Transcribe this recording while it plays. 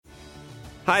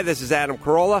Hi, this is Adam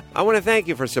Carolla. I want to thank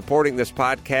you for supporting this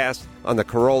podcast on the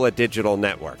Carolla Digital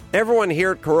Network. Everyone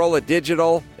here at Carolla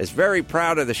Digital is very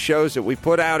proud of the shows that we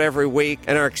put out every week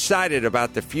and are excited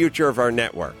about the future of our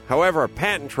network. However, a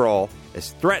patent troll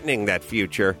is threatening that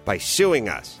future by suing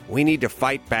us. We need to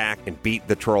fight back and beat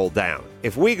the troll down.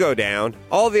 If we go down,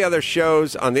 all the other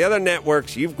shows on the other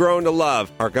networks you've grown to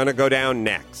love are going to go down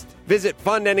next. Visit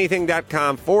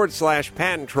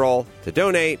fundanything.com/patent troll to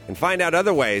donate and find out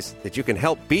other ways that you can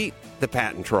help beat the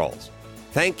patent trolls.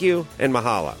 Thank you and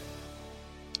mahalo.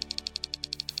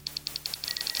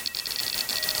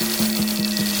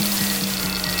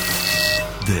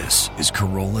 This is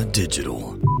Carolla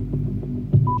Digital.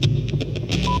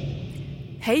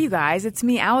 Hey, you guys, it's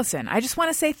me, Alison. I just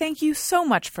want to say thank you so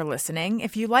much for listening.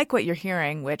 If you like what you're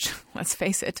hearing, which, let's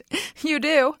face it, you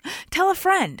do, tell a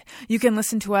friend. You can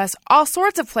listen to us all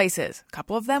sorts of places. A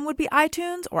couple of them would be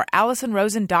iTunes or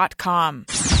AlisonRosen.com.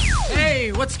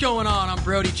 Hey, what's going on? I'm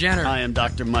Brody Jenner. I am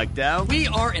Dr. Mike Dow. We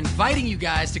are inviting you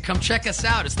guys to come check us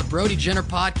out. It's the Brody Jenner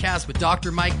Podcast with Dr.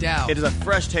 Mike Dow. It is a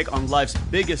fresh take on life's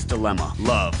biggest dilemma,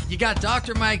 love. You got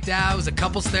Dr. Mike Dow, who's a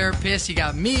couples therapist. You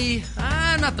got me.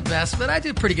 I'm not the best, but I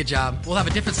do a pretty good job. We'll have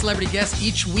a different celebrity guest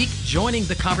each week joining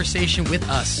the conversation with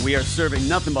us. We are serving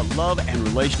nothing but love and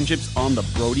relationships on the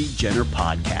Brody Jenner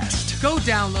Podcast. Go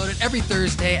download it every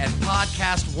Thursday at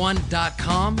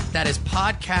podcastone.com. That is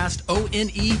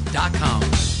podcastone.com. Alison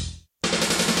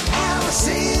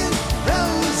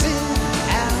Rosen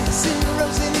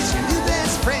is your new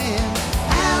best friend.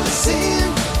 Alison,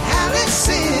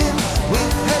 with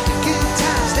her the good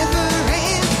times never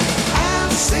end.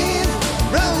 Alison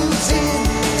Rosen,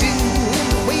 doing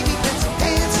the wavy pencil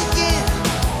dance again.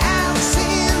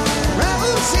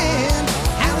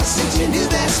 Alison's your new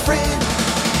best friend.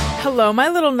 Hello, my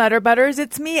little Nutter Butters.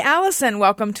 It's me, Alison.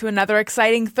 Welcome to another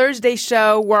exciting Thursday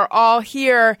show. We're all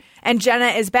here, and Jenna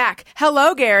is back.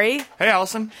 Hello, Gary. Hey,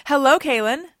 Alison. Hello,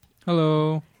 Kaylin.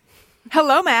 Hello.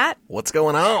 Hello, Matt. What's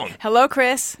going on? Hello,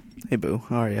 Chris. Hey, Boo.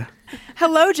 How are you?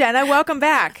 Hello, Jenna. Welcome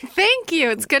back. Thank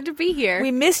you. It's good to be here. We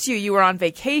missed you. You were on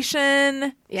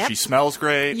vacation. Yep. She smells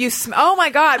great. Oh, my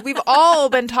God. We've all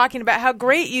been talking about how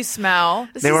great you smell.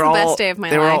 This is the best day of my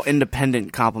life. They were all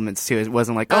independent compliments, too. It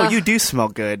wasn't like, oh, you do smell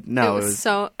good. No. It was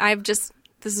this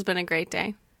has been a great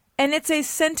day. And it's a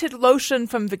scented lotion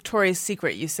from Victoria's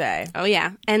Secret, you say. Oh,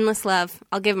 yeah. Endless love.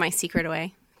 I'll give my secret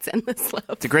away. It's endless love.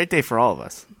 It's a great day for all of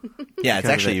us. Yeah, it's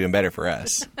actually even better for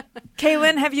us.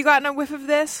 Kaylin, have you gotten a whiff of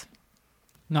this?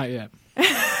 Not yet.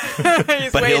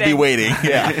 But he'll be waiting.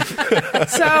 Yeah.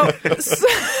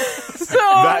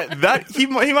 He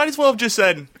might as well have just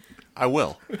said, I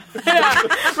will. Yeah,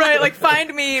 right. Like,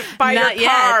 find me by Not your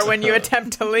car yet. when you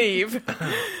attempt to leave.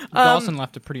 Dawson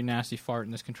left a pretty nasty fart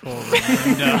in this control room.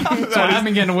 And, so I've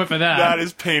been getting a whiff of that. That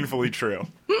is painfully true.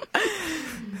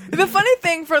 The funny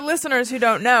thing for listeners who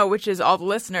don't know, which is all the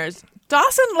listeners,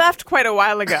 Dawson left quite a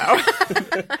while ago.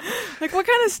 Like, what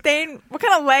kind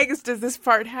of legs does this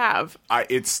fart have?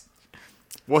 It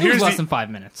was less than 5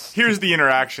 minutes. Here's the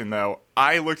interaction, though.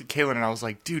 I looked at Kaylin and I was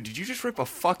like, dude, did you just rip a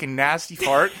fucking nasty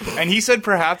fart? And he said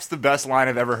perhaps the best line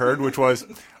I've ever heard, which was,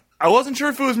 I wasn't sure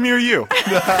if it was me or you.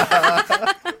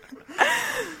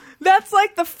 That's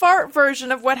like the fart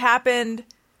version of what happened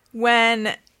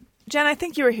when, Jen, I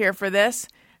think you were here for this,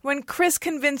 when Chris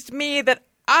convinced me that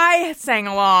I sang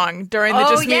along during the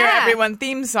Just Me or Everyone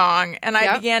theme song, and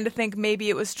I began to think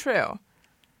maybe it was true.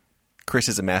 Chris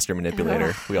is a master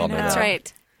manipulator. We all know that. That's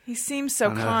right. He seems so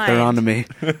kind. They're on to me.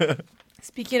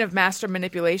 Speaking of master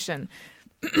manipulation,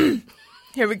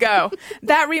 here we go.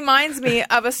 That reminds me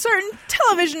of a certain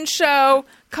television show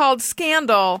called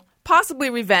Scandal, possibly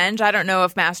Revenge. I don't know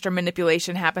if master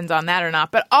manipulation happens on that or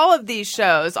not, but all of these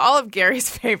shows, all of Gary's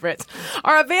favorites,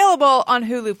 are available on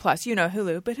Hulu Plus. You know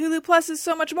Hulu, but Hulu Plus is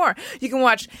so much more. You can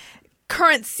watch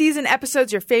current season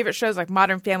episodes, your favorite shows like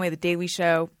Modern Family, The Daily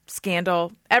Show,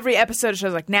 Scandal, every episode of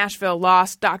shows like Nashville,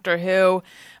 Lost, Doctor Who.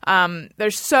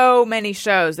 There's so many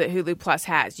shows that Hulu Plus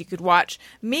has. You could watch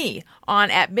me on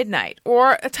at midnight,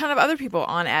 or a ton of other people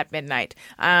on at midnight.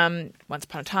 Once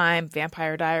Upon a Time,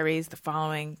 Vampire Diaries, The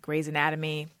Following, Grey's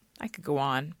Anatomy. I could go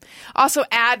on. Also,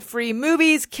 ad-free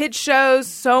movies, kids shows,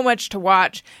 so much to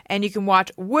watch. And you can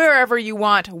watch wherever you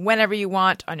want, whenever you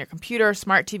want, on your computer,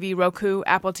 smart TV, Roku,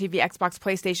 Apple TV, Xbox,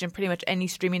 PlayStation, pretty much any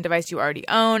streaming device you already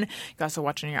own. You can also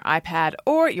watch on your iPad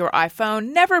or your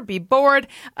iPhone. Never be bored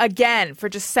again. For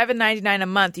just $7.99 a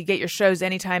month, you get your shows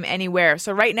anytime, anywhere.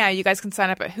 So right now, you guys can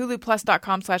sign up at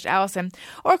huluplus.com/Allison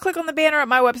or click on the banner at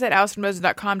my website,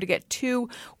 AlisonRosen.com, to get 2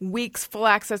 weeks full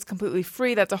access completely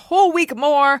free. That's a whole week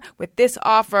more with this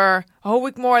offer, a whole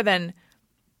week more than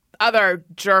other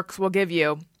jerks will give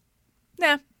you.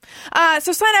 Nah,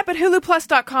 So sign up at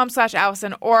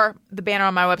huluplus.com/Alison or the banner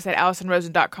on my website,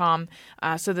 AlisonRosen.com,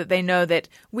 so that they know that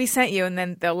we sent you, and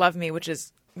then they'll love me, which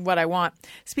is what I want.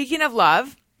 Speaking of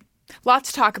love,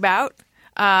 lots to talk about.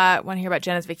 Want to hear about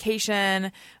Jenna's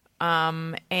vacation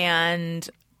and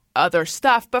other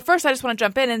stuff. But first, I just want to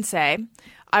jump in and say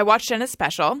I watched Jenna's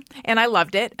special, and I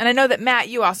loved it. And I know that, Matt,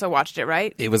 you also watched it,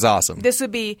 right? It was awesome. This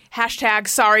would be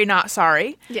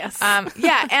 #sorry-not-sorry. Yes.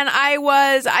 Yeah, and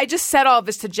I just said all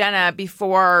this to Jenna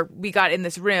before we got in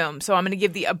this room, so I'm going to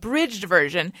give the abridged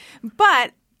version.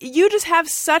 But you just have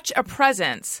such a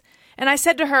presence. And I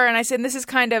said to her, and this is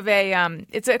kind of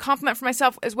it's a compliment for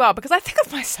myself as well, because I think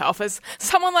of myself as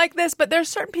someone like this, but there's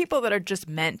certain people that are just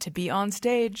meant to be on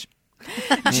stage.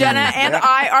 Jenna and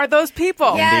I are those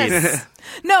people. Yes.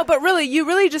 No, but really, you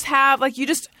really just have, you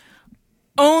just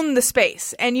own the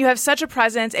space, and you have such a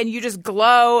presence, and you just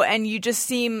glow, and you just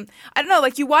seem, I don't know,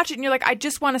 you watch it and you're like, I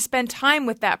just want to spend time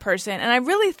with that person. And I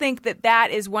really think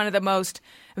that is one of the most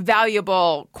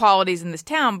valuable qualities in this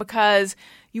town, because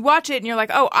you watch it and you're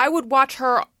like, oh, I would watch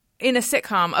her in a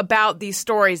sitcom about these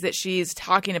stories that she's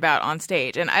talking about on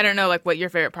stage. And I don't know what your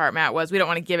favorite part, Matt, was. We don't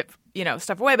want to give it,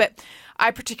 stuff away, but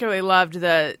I particularly loved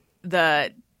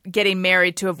the getting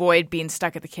married to avoid being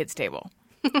stuck at the kids' table.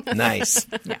 Nice.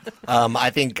 Yeah. I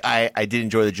think I did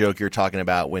enjoy the joke you were talking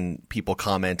about when people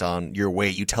comment on your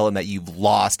weight. You tell them that you've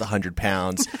lost 100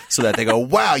 pounds so that they go,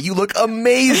 wow, you look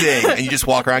amazing. And you just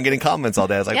walk around getting compliments all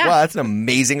day. I was like, wow, that's an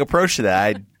amazing approach to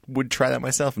that. I would try that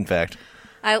myself, in fact.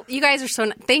 You guys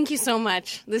are thank you so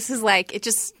much. This is it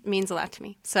just means a lot to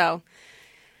me. So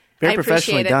Very I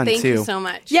professionally appreciate it. done, Thank too. you so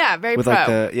much. Yeah, very With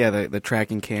pro. the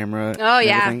tracking camera. Oh and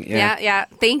yeah. everything. Yeah.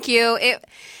 Thank you.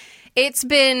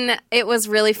 It was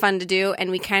really fun to do,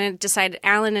 and we kind of decided,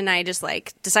 Alan and I just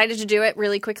decided to do it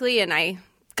really quickly, and I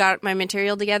got my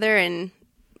material together, and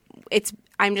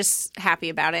I'm just happy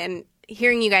about it. And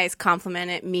hearing you guys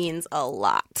compliment it means a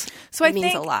lot. So I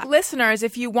think, listeners,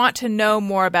 if you want to know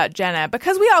more about Jenna,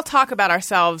 because we all talk about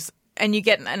ourselves and you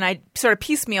get an sort of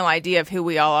piecemeal idea of who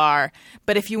we all are,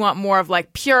 but if you want more of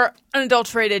pure,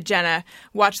 unadulterated Jenna,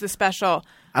 watch the special.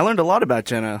 I learned a lot about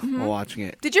Jenna while watching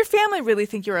it. Did your family really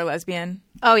think you were a lesbian?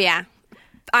 Oh, yeah.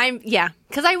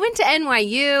 Because I went to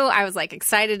NYU. I was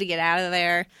excited to get out of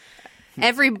there.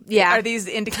 Are these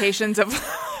indications of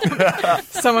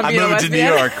someone being a lesbian? I moved to New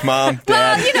York, Mom,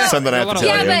 Dad. Something I have to tell you.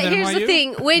 Yeah, but here's the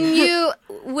thing: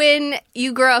 when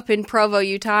you grow up in Provo,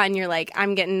 Utah, and you're like,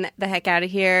 I'm getting the heck out of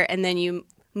here, and then you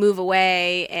move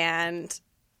away, and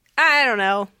I don't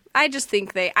know. I just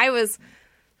think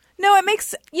No, it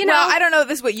makes, well, I don't know if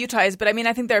this is what Utah is, but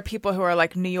I think there are people who are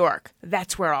like New York.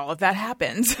 That's where all of that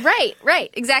happens. Right,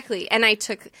 exactly. And I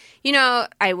took,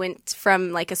 I went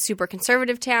from a super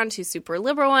conservative town to a super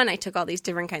liberal one. I took all these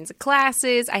different kinds of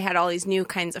classes. I had all these new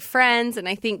kinds of friends, and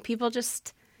I think people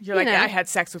just, You're like, I had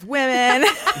sex with women.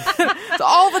 So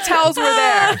all the tells were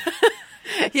there.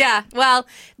 Yeah, well,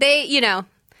 they,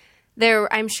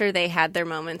 I'm sure they had their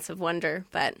moments of wonder,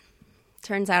 but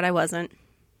turns out I wasn't.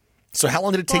 So how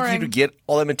long did it take you to get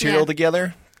all that material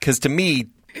together? Because to me,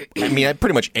 I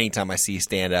pretty much anytime I see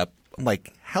stand-up, I'm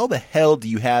like, how the hell do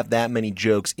you have that many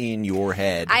jokes in your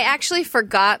head? I actually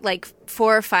forgot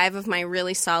 4 or 5 of my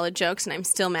really solid jokes, and I'm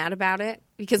still mad about it.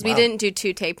 Because we didn't do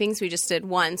 2 tapings, we just did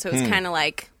 1. So it was kind of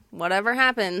whatever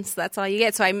happens, that's all you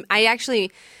get. So I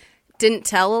actually didn't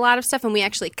tell a lot of stuff, and we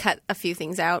actually cut a few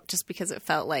things out just because it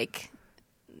felt like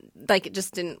it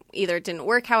just didn't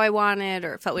work how I wanted,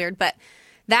 or it felt weird. But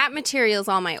that material is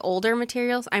all my older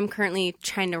materials. I'm currently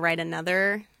trying to write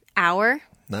another hour.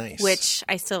 Nice. Which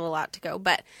I still have a lot to go.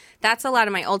 But that's a lot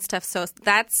of my old stuff. So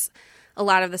that's a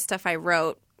lot of the stuff I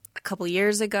wrote a couple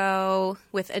years ago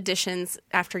with additions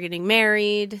after getting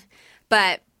married.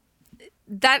 But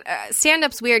that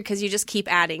stand-up's weird because you just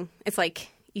keep adding. It's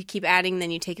you keep adding,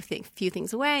 then you take a few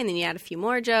things away, and then you add a few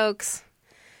more jokes.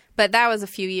 But that was a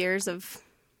few years of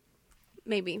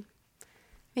maybe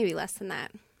less than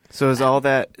that. So is all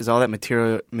that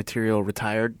material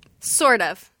retired? Sort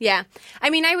of, yeah.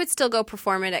 I would still go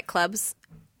perform it at clubs,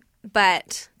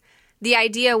 but the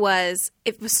idea was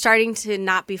it was starting to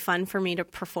not be fun for me to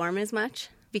perform as much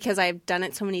because I've done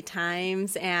it so many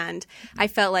times, and I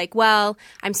felt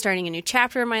I'm starting a new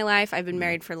chapter in my life. I've been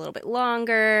married for a little bit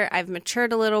longer. I've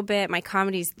matured a little bit. My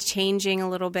comedy's changing a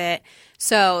little bit.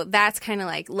 So that's kind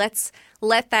of let's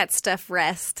let that stuff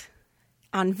rest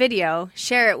on video,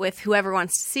 share it with whoever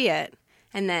wants to see it,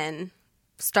 and then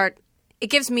start.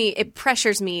 It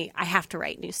pressures me. I have to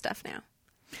write new stuff now.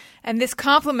 And this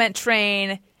compliment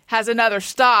train has another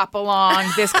stop along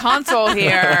this console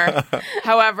here.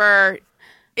 However,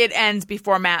 It ends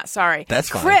before Matt. Sorry. That's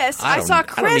fine. Chris, I saw I don't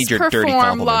Chris need your dirty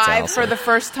perform compliments, live Alison. for the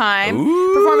first time.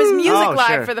 Perform his music Oh, live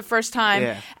sure. for the first time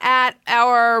Yeah. at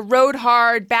our Road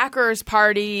Hard backers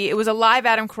party. It was a live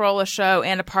Adam Carolla show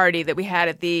and a party that we had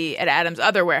at Adam's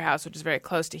other warehouse, which is very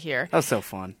close to here. That was so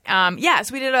fun.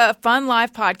 So we did a fun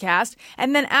live podcast.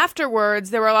 And then afterwards,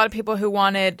 there were a lot of people who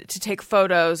wanted to take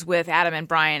photos with Adam and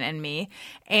Brian and me.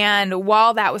 And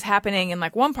while that was happening in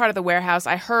like one part of the warehouse,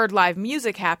 I heard live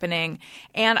music happening.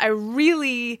 And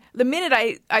the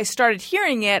minute I started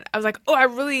hearing it, I was like, oh,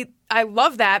 I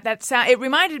love that. That sound, it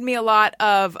reminded me a lot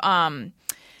of,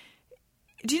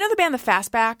 do you know the band The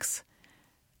Fastbacks?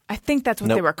 I think that's what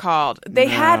they were called. They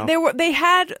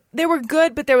were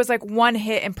good, but there was like one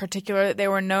hit in particular that they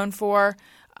were known for.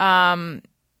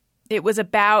 It was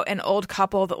about an old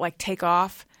couple that like take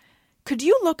off. Could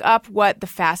you look up what the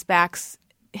Fastbacks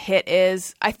hit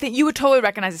is? I think you would totally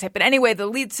recognize this hit. But anyway, the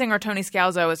lead singer Tony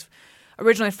Scalzo is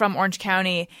originally from Orange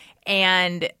County,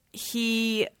 and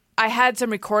I had some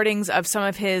recordings of some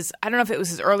of his, I don't know if it was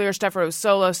his earlier stuff or it was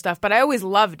solo stuff, but I always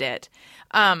loved it.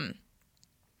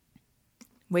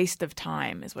 Waste of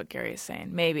time is what Gary is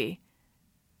saying. Maybe.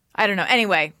 I don't know.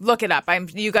 Anyway, look it up.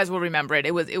 You guys will remember it.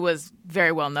 It was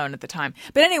very well known at the time.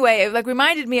 But anyway, it like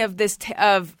reminded me of this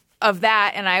of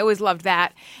that, and I always loved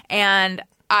that. And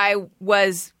I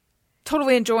was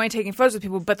totally enjoying taking photos with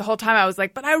people, but the whole time I was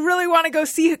like, but I really want to go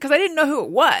see it because I didn't know who it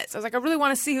was. I was like, I really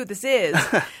want to see who this is.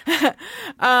 And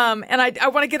I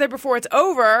want to get there before it's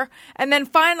over. And then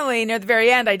finally, near the very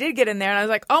end, I did get in there, and I was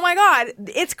like, oh my God,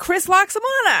 it's Chris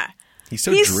Loxamana. He's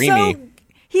so dreamy.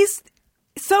 He's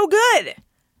so good.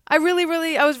 I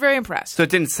was very impressed. So it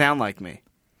didn't sound like me.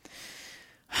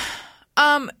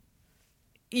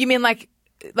 You mean like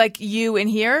you in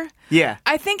here? Yeah.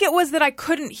 I think it was that I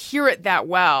couldn't hear it that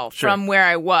well from where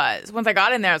I was. Once I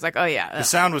got in there, I was like, oh yeah. The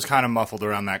sound was kind of muffled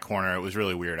around that corner. It was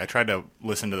really weird. I tried to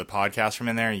listen to the podcast from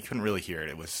in there, and you couldn't really hear it.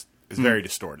 It was very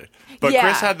distorted. But Yeah.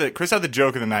 Chris had the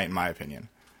joke of the night, in my opinion.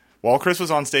 While Chris was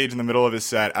on stage in the middle of his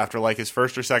set, after like his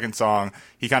first or second song,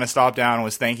 he kind of stopped down and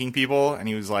was thanking people. And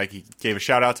he was like, he gave a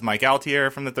shout out to Mike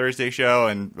Altier from the Thursday show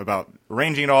and about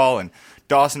arranging it all, and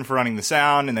Dawson for running the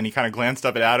sound. And then he kind of glanced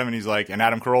up at Adam and he's like, and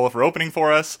Adam Carolla for opening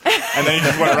for us. And then he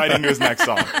just went right into his next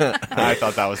song. And I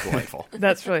thought that was delightful.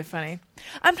 That's really funny.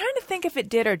 I'm trying to think if it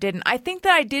did or didn't. I think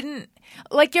that I didn't.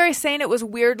 Like Gary's saying, it was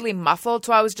weirdly muffled.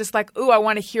 So I was just like, ooh, I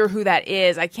want to hear who that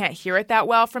is. I can't hear it that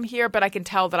well from here, but I can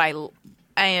tell that I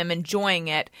am enjoying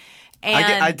it. And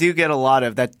I do get a lot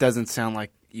of that. Doesn't sound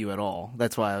like you at all.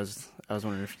 That's why I was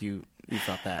wondering if you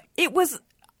thought that.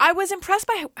 I was impressed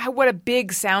by what a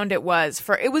big sound it was.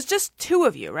 It was just two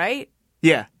of you, right?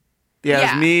 Yeah. It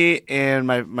was me and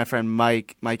my friend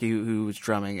Mikey who was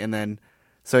drumming, and then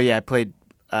I played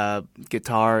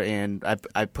guitar, and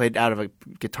I played out of a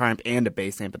guitar amp and a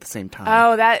bass amp at the same time.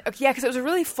 Oh, because it was a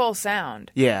really full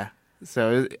sound. Yeah.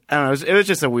 So I don't know. It was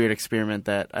just a weird experiment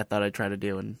that I thought I'd try to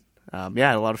do, and I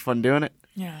had a lot of fun doing it.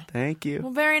 Yeah. Thank you.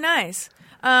 Well, very nice.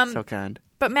 So kind.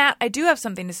 But Matt, I do have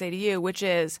something to say to you, which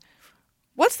is,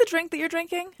 what's the drink that you're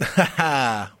drinking?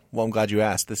 Well, I'm glad you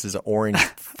asked. This is orange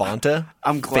Fanta.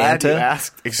 I'm glad Fanta? you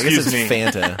asked. Excuse me.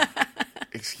 Fanta.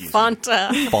 Excuse me.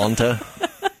 Fanta.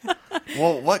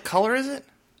 Well, what color is it?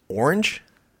 Orange?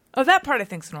 Oh, that part I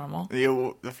think's normal.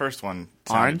 The first one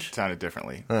sounded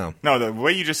differently. Oh. No, the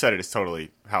way you just said it is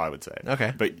totally how I would say it.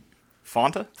 Okay. But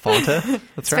Fanta? Fanta?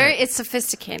 That's right. It's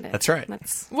sophisticated. That's right.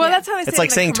 That's how they say It's it like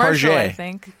in saying the commercial, Target. I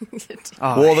think.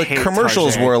 Well, the I hate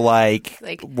commercials Target. were like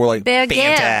Baguette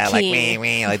Fanta, like King.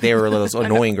 me, like they were those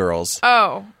annoying girls.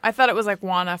 Oh, I thought it was like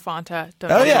Wana Fanta.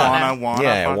 Don't Oh know. yeah, Wana,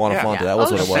 yeah, Fanta. Wana Yeah. Fanta. That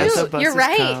was Oh, what it was. shoot. The bus You're is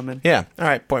right. coming. Yeah. All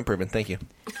right. Point proven. Thank you.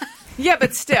 Yeah,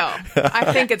 but still,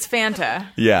 I think it's Fanta.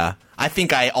 Yeah. I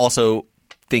think I also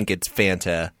think it's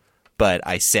Fanta, but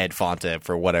I said Fanta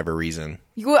for whatever reason.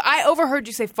 I overheard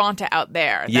you say Fanta out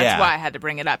there. That's Yeah. why I had to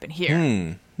bring it up in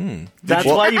here. That's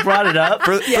why you brought it up.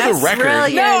 For the record,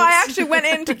 brilliant. No, I actually went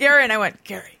into Gary and I went,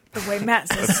 Gary, the way Matt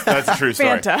says That's a true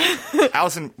story. Fanta.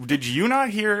 Allison, did you not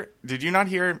hear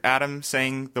Adam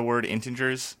saying the word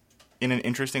integers in an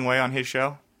interesting way on his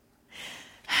show?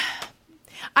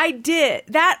 I did.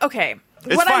 Okay.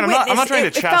 It's What fine. I I'm not witnessed, trying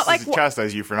it to felt like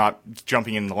chastise you for not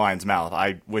jumping in the lion's mouth.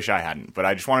 I wish I hadn't, but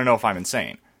I just want to know if I'm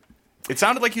insane. It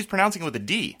sounded like he was pronouncing it with a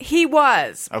D. He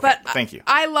was. Okay, but thank you.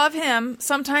 I love him.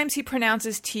 Sometimes he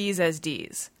pronounces T's as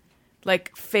D's.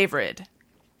 Like favorite.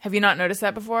 Have you not noticed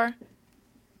that before?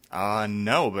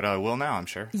 No, but I will now, I'm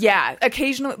sure. Yeah,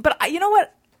 occasionally. But you know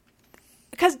what?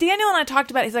 Because Daniel and I talked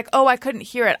about it, he's like, oh, I couldn't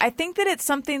hear it. I think that it's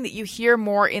something that you hear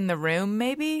more in the room,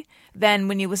 maybe, than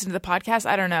when you listen to the podcast.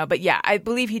 I don't know. But yeah, I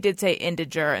believe he did say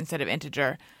integer instead of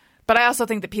integer. But I also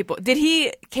think that people... Did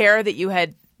he care that you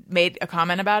had made a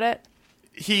comment about it?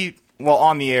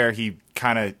 On the air, he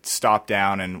kind of stopped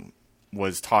down and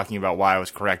was talking about why I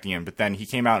was correcting him. But then he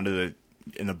came out in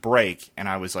the break, and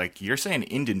I was like, "You're saying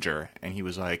Indinger?" And he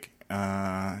was like,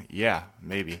 yeah,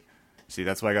 maybe. See,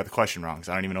 that's why I got the question wrong, because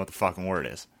I don't even know what the fucking word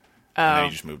is. And then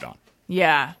he just moved on.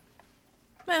 Yeah.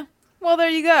 Well, there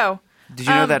you go. Did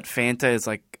you know that Fanta is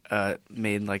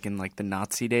made in the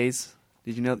Nazi days?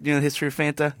 Did you know the history of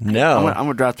Fanta? No. I'm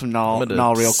gonna drop some null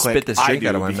real quick. Spit this drink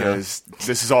out of my because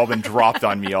this has all been dropped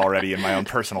on me already in my own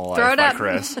personal life Throw it by up.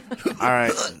 Chris. All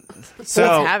right. Let's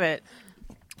have it.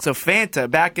 So Fanta,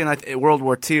 back in World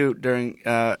War II during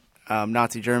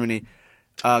Nazi Germany,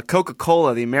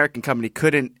 Coca-Cola, the American company,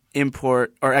 couldn't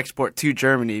import or export to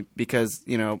Germany because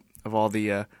of all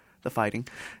the fighting,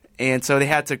 and so they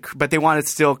had to. But they wanted to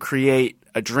still create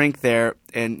a drink there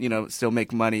and still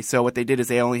make money. So what they did is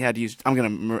they only had to use. I'm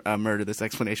going to murder this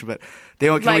explanation, but they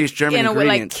only can only use German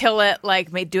ingredients. Kill it,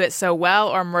 do it so well,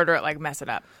 or murder it, mess it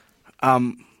up.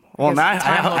 Well,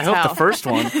 I hope the first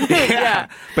one. Yeah.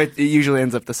 But it usually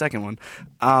ends up the second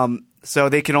one. So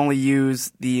they can only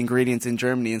use the ingredients in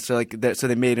Germany, and so so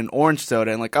they made an orange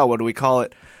soda, and what do we call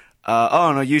it?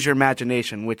 Use your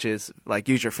imagination, which is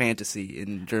use your fantasy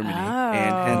in Germany,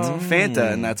 and hence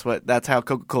Fanta, and that's how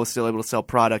Coca-Cola is still able to sell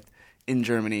product in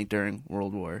Germany during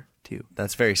World War II.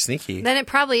 That's very sneaky. Then it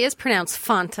probably is pronounced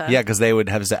Fanta. Yeah, because they would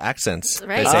have the accents.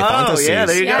 Right. They'd say fantasies yeah,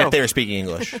 there you go. if they were speaking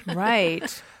English.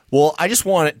 Right. Well, I just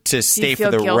wanted to state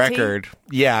for the guilty? record.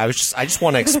 Yeah, I just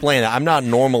want to explain that I'm not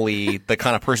normally the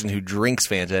kind of person who drinks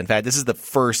Fanta. In fact, this is the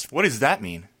first. What does that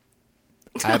mean?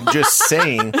 I'm just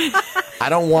saying, I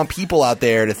don't want people out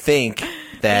there to think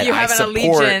that You I have an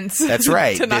support. allegiance That's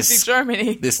right. to Nazi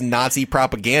Germany. This Nazi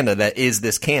propaganda that is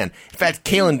this can. In fact,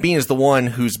 Kaylin Bean is the one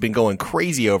who's been going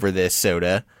crazy over this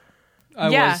soda. I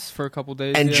Yeah. was for a couple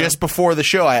days. And just before the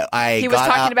show, He was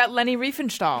talking about Lenny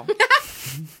Riefenstahl.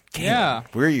 Yeah.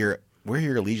 Where are your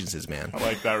allegiances, man? I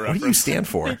like that What reference. do you stand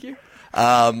for? Thank you.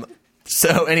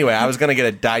 So anyway, I was gonna get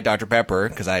a Diet Dr Pepper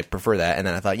because I prefer that, and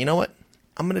then I thought, you know what?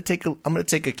 I'm gonna take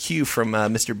a cue from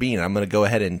Mr. Bean. I'm gonna go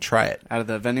ahead and try it Out of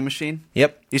the vending machine.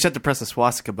 Yep. You just have to press the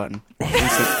swastika button.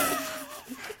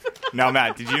 Now,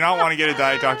 Matt, did you not want to get a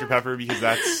Diet Dr Pepper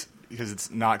because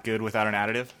it's not good without an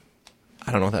additive?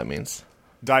 I don't know what that means.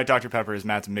 Diet Dr Pepper is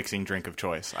Matt's mixing drink of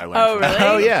choice. I learned. Oh, from that.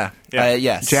 really? Oh yeah. Yeah.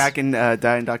 Yes. Jack and Diet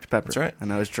and Dr Pepper. That's right. I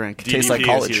know his drink. Tastes like DDP, as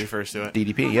college. he refers to it.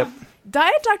 DDP. Yep.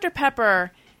 Diet Dr.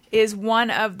 Pepper is one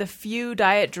of the few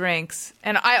diet drinks,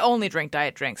 and I only drink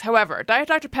diet drinks. However, Diet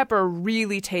Dr. Pepper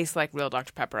really tastes like real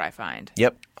Dr. Pepper, I find.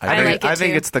 Yep. I agree. like it I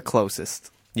think too. it's the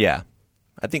closest. Yeah.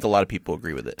 I think a lot of people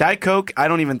agree with it. Diet Coke, I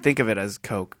don't even think of it as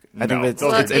Coke. I think No. it's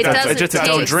Well, it's it doesn't just its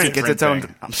own taste- drink. It's its own.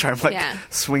 Different thing. I'm sorry, I'm Yeah.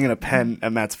 swinging a pen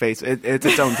at Matt's face. It's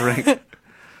its own drink.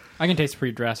 I can taste a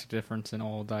pretty drastic difference in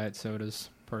all diet sodas,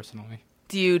 personally.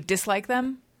 Do you dislike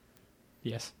them?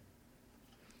 Yes.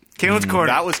 Kaylin's corner.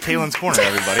 That was Kaylin's Corner,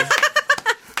 everybody.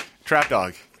 Trap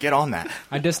Dog, get on that.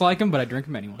 I dislike them, but I drink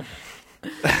them anyway.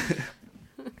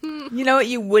 You know what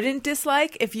you wouldn't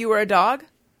dislike if you were a dog?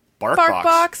 Bark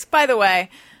Box. By the way,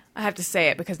 I have to say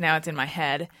it because now it's in my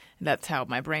head. That's how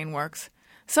my brain works.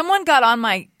 Someone got up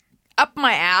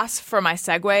my ass for my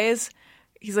segues.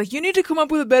 He's like, you need to come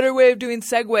up with a better way of doing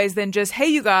segues than just, hey,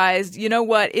 you guys, you know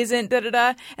what isn't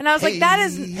da-da-da? And I was like, that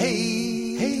is...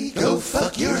 Hey, go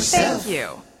fuck yourself. Thank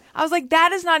you. I was like,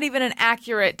 that is not even an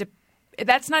accurate...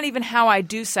 That's not even how I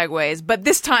do segues, but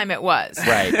this time it was.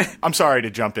 Right. I'm sorry to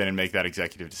jump in and make that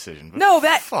executive decision. But No,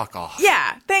 that... fuck off.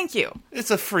 Yeah, thank you. It's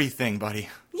a free thing, buddy.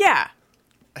 Yeah.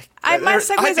 My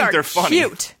segues I think are they're funny.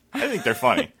 cute. I think they're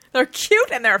funny. They're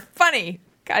cute and they're funny.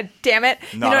 God damn it.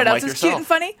 You know Not what else unlike is cute yourself. and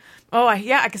funny? Oh,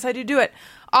 yeah, I guess I do it.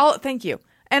 Thank you.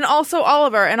 And also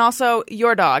Oliver, and also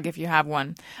your dog, if you have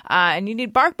one. And you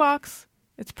need Bark Box.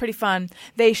 It's pretty fun.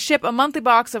 They ship a monthly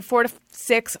box of 4 to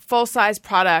 6 full-size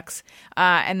products,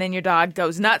 and then your dog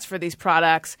goes nuts for these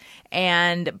products.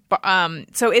 And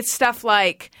so it's stuff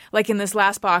like in this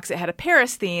last box, it had a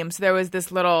Paris theme. So there was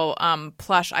this little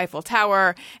plush Eiffel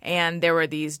Tower, and there were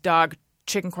these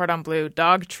chicken cordon bleu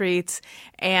dog treats,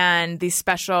 and these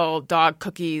special dog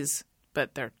cookies,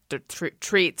 but they're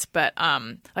treats, but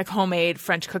like homemade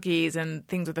French cookies and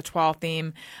things with a toile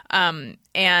theme.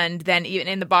 And then even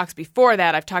in the box before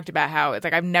that, I've talked about how it's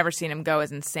like I've never seen him go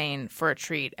as insane for a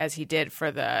treat as he did for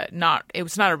it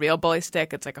was not a real bully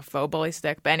stick, it's like a faux bully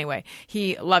stick. But anyway,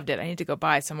 he loved it. I need to go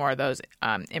buy some more of those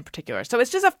in particular. So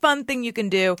it's just a fun thing you can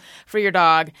do for your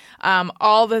dog.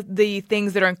 All the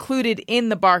things that are included in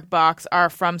the Bark Box are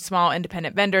from small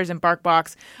independent vendors, and Bark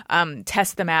Box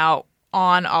tests them out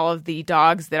on all of the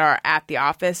dogs that are at the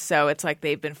office. So it's like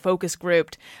they've been focus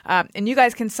grouped. And you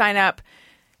guys can sign up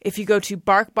if you go to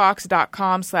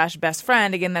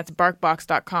barkbox.com/bestfriend. Again, that's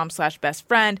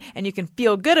barkbox.com/bestfriend. And you can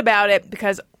feel good about it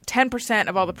because 10%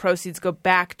 of all the proceeds go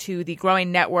back to the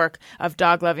growing network of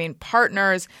dog-loving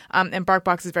partners. And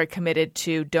BarkBox is very committed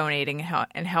to donating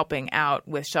and helping out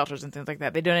with shelters and things like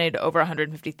that. They donated over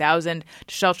 $150,000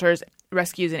 to shelters,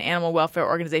 rescues, and animal welfare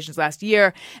organizations last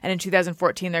year. And in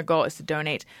 2014, their goal is to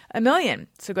donate $1 million.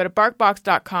 So go to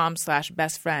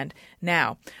barkbox.com/bestfriend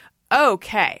now.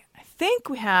 Okay. I think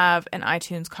we have an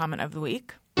iTunes comment of the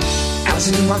week.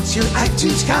 Alison wants your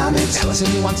iTunes comments.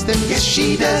 Alison wants them, yes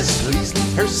she does. Please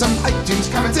leave her some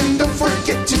iTunes comments and don't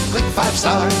forget to click 5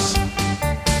 stars.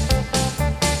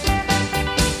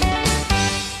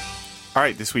 All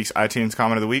right, this week's iTunes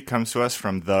comment of the week comes to us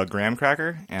from The Graham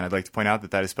Cracker, and I'd like to point out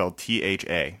that is spelled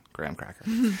THA, Graham Cracker.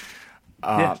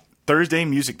 Thursday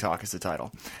Music Talk is the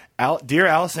title. Dear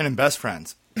Alison and best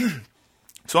friends,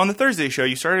 so on the Thursday show,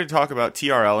 you started to talk about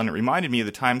TRL, and it reminded me of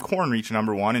the time Korn reached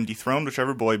 #1 and dethroned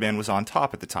whichever boy band was on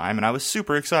top at the time, and I was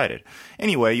super excited.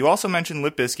 Anyway, you also mentioned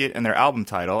Limp Bizkit and their album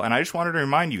title, and I just wanted to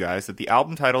remind you guys that the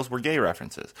album titles were gay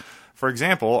references. For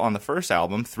example, on the first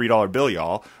album, $3 Bill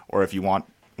Y'all, or if you want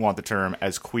the term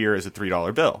as queer as a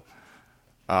 $3 bill.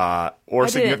 I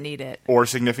didn't need it. Or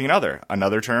significant other,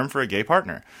 another term for a gay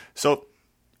partner. So,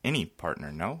 any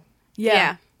partner, no?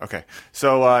 Yeah. Okay,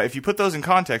 so if you put those in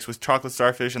context with chocolate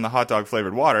starfish and the hot dog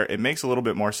flavored water, it makes a little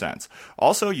bit more sense.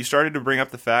 Also, you started to bring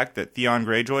up the fact that Theon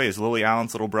Greyjoy is Lily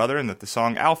Allen's little brother and that the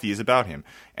song Alfie is about him.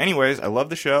 Anyways, I love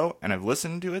the show, and I've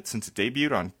listened to it since it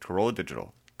debuted on Corolla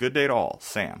Digital. Good day to all.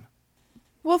 Sam.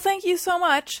 Well, thank you so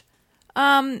much.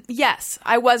 Yes,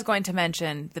 I was going to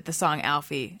mention that the song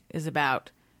Alfie is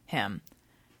about him.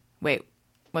 Wait,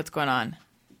 what's going on?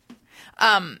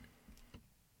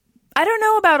 I don't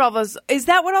know about all those. Is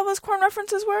that what all those Korn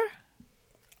references were?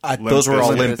 Those were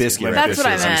all Limp Bizkit That's what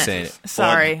I references, meant. I'm saying.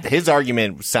 Sorry. Well, his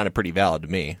argument sounded pretty valid to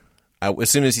me.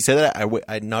 As soon as he said that,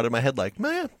 I nodded my head like,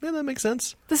 yeah, that makes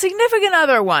sense. The significant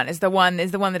other one is the one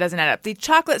that doesn't add up. The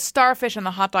chocolate starfish and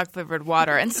the hot dog flavored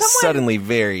water. And someone suddenly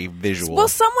very visual. Well,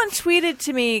 someone tweeted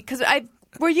to me because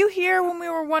were you here when we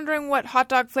were wondering what hot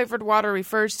dog flavored water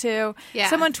refers to? Yeah.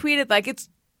 Someone tweeted like it's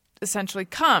essentially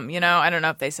cum. I don't know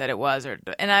if they said it was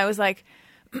and I was like,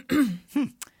 what do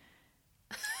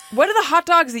the hot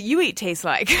dogs that you eat taste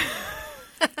like?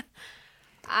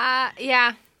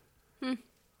 Yeah.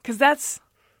 Because that's...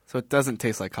 So it doesn't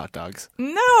taste like hot dogs.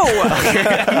 No!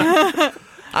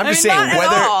 I'm just saying,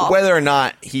 whether or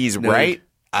not he's right,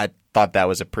 I thought that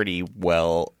was a pretty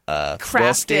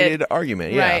well-stated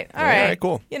argument. Yeah. Right. All right.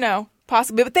 Cool.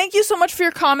 Possibly. But thank you so much for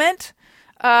your comment.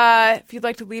 If you'd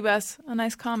like to leave us a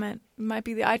nice comment, it might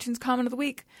be the iTunes comment of the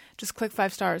week. Just click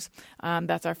 5 stars.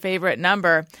 That's our favorite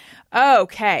number.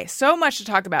 Okay, so much to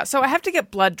talk about. So I have to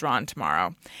get blood drawn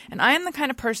tomorrow. And I am the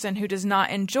kind of person who does not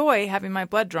enjoy having my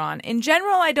blood drawn. In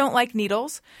general, I don't like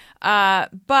needles.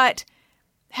 But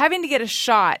having to get a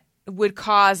shot would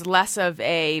cause less of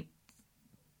I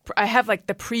have like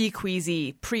the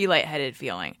pre-queasy, pre-lightheaded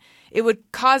feeling. It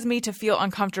would cause me to feel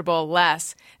uncomfortable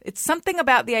less. It's something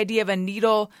about the idea of a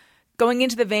needle going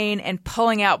into the vein and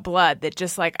pulling out blood that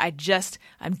just like I'm just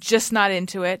not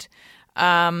into it.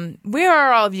 Where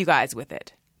are all of you guys with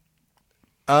it?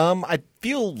 I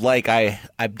feel like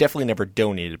I've definitely never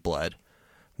donated blood.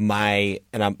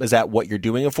 Is that what you're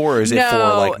doing it for, or is it for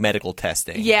like medical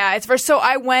testing? Yeah, it's for. So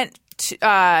I went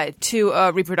to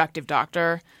a reproductive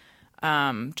doctor.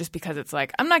 Just because it's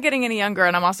like, I'm not getting any younger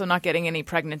and I'm also not getting any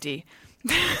pregnancy.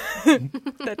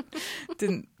 That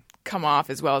didn't come off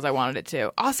as well as I wanted it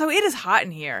to. Also, it is hot in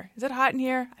here. Is it hot in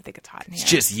here? I think it's hot in here. It's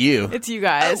just you. It's you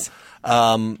guys.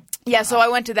 Yeah, so I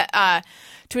went to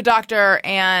to a doctor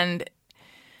and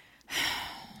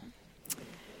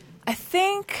I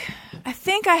think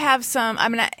I have some,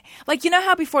 like,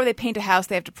 how before they paint a house,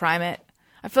 they have to prime it?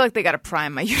 I feel like they got to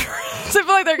prime my uterus. I feel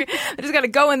like they just got to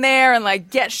go in there and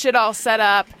like get shit all set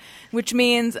up, which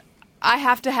means I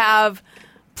have to have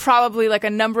probably like a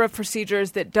number of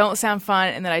procedures that don't sound fun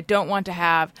and that I don't want to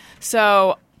have.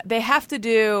 So they have to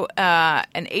do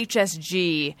an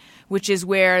HSG, which is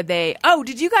where they. Oh,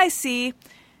 did you guys see?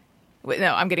 Wait,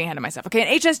 no, I'm getting ahead of myself. Okay,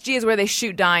 an HSG is where they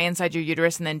shoot dye inside your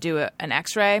uterus and then do an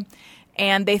X-ray,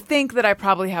 and they think that I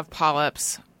probably have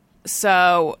polyps.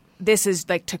 So this is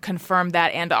like to confirm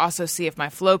that and to also see if my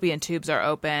fallopian tubes are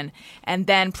open. And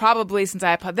then probably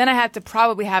I have to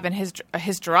probably have a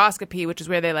hysteroscopy, which is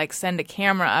where they like send a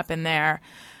camera up in there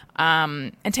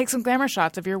and take some glamour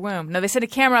shots of your womb. No, they send a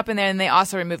camera up in there, and they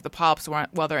also remove the polyps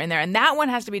while they're in there. And that one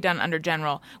has to be done under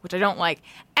general, which I don't like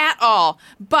at all.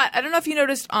 But I don't know if you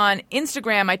noticed on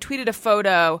Instagram, I tweeted a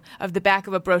photo of the back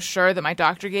of a brochure that my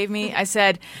doctor gave me. I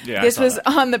said, this was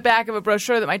on the back of a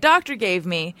brochure that my doctor gave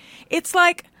me. It's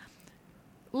like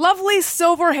lovely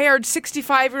silver-haired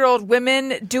 65-year-old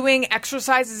women doing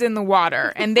exercises in the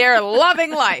water, and they're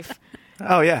loving life.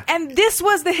 Oh, yeah. And this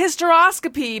was the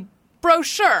hysteroscopy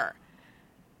brochure.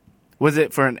 Was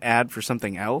it for an ad for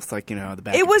something else? Like, the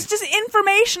back? It was just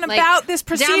information about this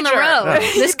procedure. Down the road.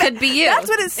 This could be you. That's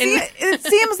what it seems. It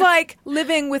seems like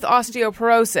living with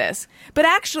osteoporosis. But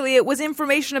actually, it was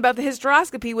information about the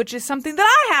hysteroscopy, which is something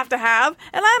that I have to have,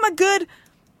 and I'm a good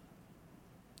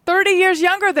 30 years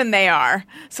younger than they are.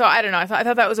 So I don't know. I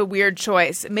thought that was a weird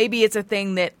choice. Maybe it's a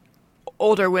thing that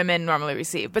older women normally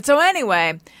receive. But so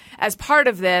anyway, as part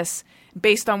of this,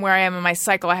 based on where I am in my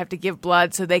cycle, I have to give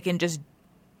blood so they can just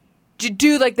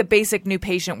do like the basic new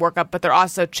patient workup, but they're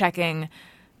also checking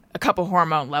a couple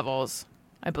hormone levels.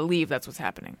 I believe that's what's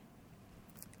happening.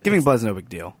 Giving blood's no big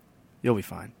deal. You'll be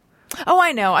fine. Oh,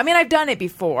 I know. I mean, I've done it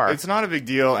before. It's not a big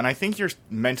deal, and I think you're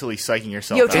mentally psyching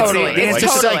yourself Yo, out. totally. It's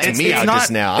just psyching me out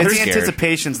just now. I'm It's the scared.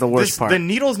 anticipation's the worst part. The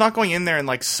needle's not going in there and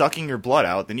like sucking your blood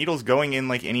out. The needle's going in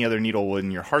like any other needle would,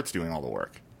 and your heart's doing all the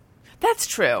work. That's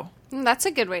true. That's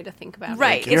a good way to think about it.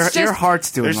 Right. Your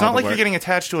heart's doing There's all not the like work. you're getting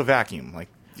attached to a vacuum. Like,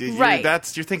 Right.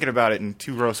 You're thinking about it in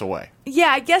too gross a way. Yeah,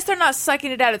 I guess they're not sucking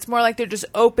it out. It's more like they're just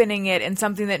opening it, and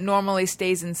something that normally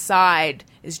stays inside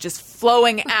is just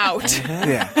flowing out.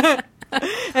 Yeah.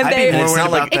 And I'd they be more it's worried not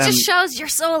about like- It them. just shows you're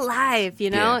so alive,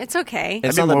 Yeah. It's okay. It's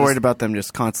I'd be not more that worried about them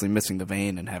just constantly missing the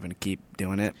vein and having to keep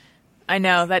doing it. I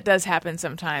know that does happen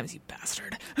sometimes. You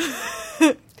bastard.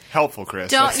 Helpful,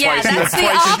 Chris. Don't- yeah, that's the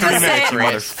twice in 3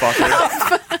 minutes, you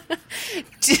opposite.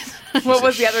 motherfucker. What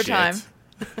was the other Shit. time?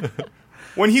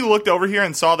 When he looked over here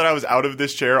and saw that I was out of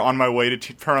this chair on my way to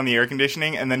turn on the air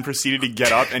conditioning and then proceeded to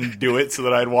get up and do it so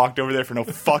that I'd walked over there for no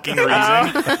fucking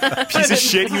reason. Piece of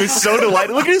shit. He was so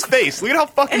delighted. Look at his face. Look at how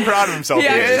fucking proud of himself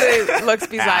Yeah, he is. he looks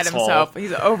beside Asshole. himself.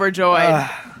 He's overjoyed.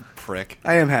 Prick.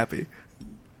 I am happy.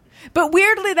 But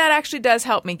weirdly, that actually does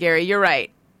help me, Gary. You're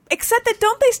right. Except that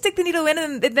don't they stick the needle in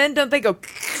and then don't they go...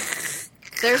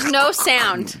 There's no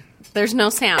sound. There's no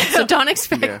sound, so don't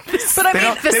expect. Yeah. But I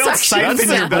mean, The suction That's,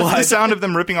 sound. that's the sound of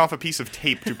them ripping off a piece of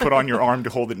tape to put on your arm to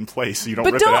hold it in place so you don't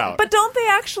rip it out. But don't they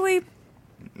actually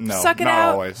No, suck it not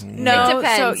out? always. No, It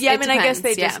depends. So yeah, It I guess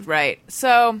they depends, just yeah. right.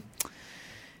 So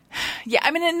yeah,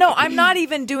 I mean, no, I'm not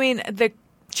even doing the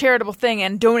charitable thing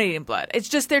and donating blood. It's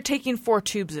just they're taking 4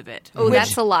 tubes of it. Oh, which-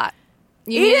 that's a lot.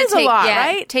 You It need to is a take- lot, yeah,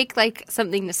 right? Take like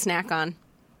something to snack on,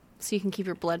 so you can keep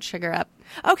your blood sugar up.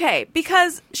 Okay,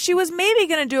 because she was maybe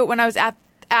going to do it when I was at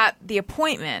the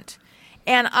appointment,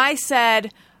 and I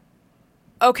said,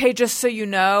 okay, just so you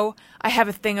know, I have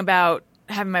a thing about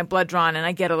having my blood drawn and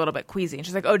I get a little bit queasy. And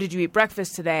she's like, oh, did you eat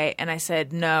breakfast today? And I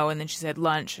said no. And then she said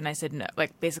lunch, and I said no,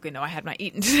 like basically no, I had not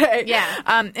eaten today. Yeah.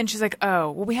 And she's like,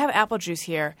 oh, well, we have apple juice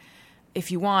here if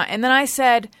you want. And then I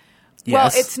said, well,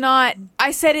 Yes. it's not.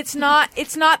 I said it's not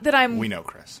that I'm We know,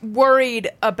 Chris. worried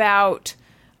about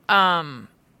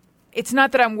it's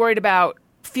not that I'm worried about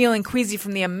feeling queasy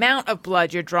from the amount of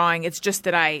blood you're drawing. It's just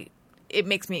that it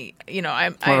makes me,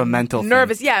 I'm more of a mental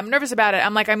nervous. thing. Yeah, I'm nervous about it.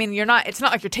 I'm like, I mean, it's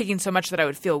not like you're taking so much that I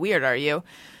would feel weird, are you?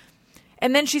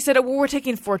 And then she said, oh, well, we're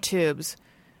taking 4 tubes.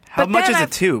 How But much then is a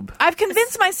I've- tube? I've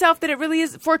convinced myself that it really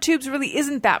is 4 tubes really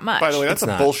isn't that much. By the way, that's It's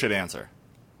a not. bullshit answer.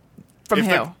 from If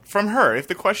who? From her. If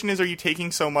the question is, are you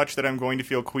taking so much that I'm going to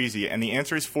feel queasy? And the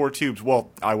answer is 4 tubes. Well,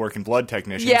 I work in blood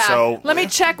technician, Yeah. so... Let me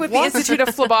check with the What? Institute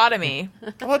of Phlebotomy.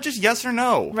 Well, just yes or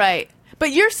no. Right.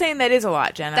 But you're saying that is a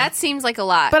lot, Jenna. That seems like a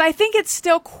lot. But I think it's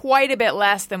still quite a bit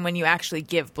less than when you actually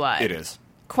give blood. It is.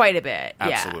 Quite a bit.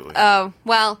 Absolutely. Oh,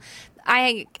 well,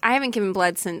 I haven't given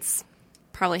blood since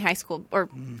probably high school, or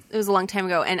it was a long time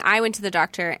ago. And I went to the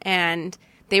doctor, and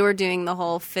they were doing the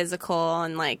whole physical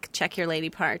and, like, check your lady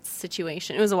parts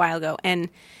situation. It was a while ago. And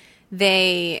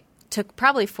they took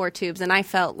probably 4 tubes, and I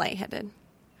felt lightheaded.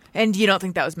 Yeah. And you don't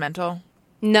think that was mental?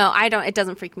 No, I don't. It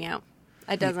doesn't freak me out.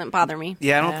 It doesn't bother me.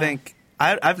 Yeah, I don't think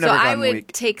I've So never I gone would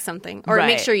weak. take something, or Right.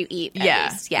 make sure you eat. At Yeah.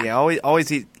 least. Yeah. Yeah,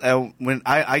 always eat. When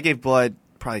I gave blood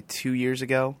probably 2 years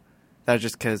ago, that was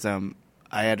just because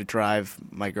I had to drive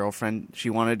my girlfriend.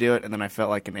 She wanted to do it, and then I felt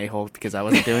like an a-hole because I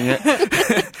wasn't doing it.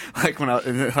 Like when I'll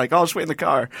just wait in the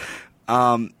car.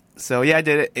 So yeah, I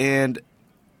did it, and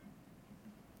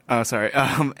sorry,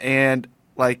 and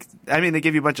like I mean, they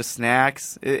give you a bunch of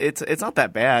snacks. It's not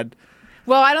that bad.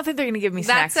 Well, I don't think they're going to give me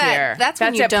That's snacks it. here. That's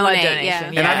when you at blood donate,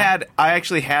 donation. yeah. And I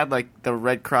actually had like the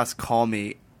Red Cross call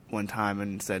me one time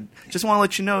and said, "Just want to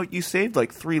let you know you saved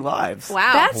like 3 lives."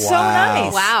 Wow. That's so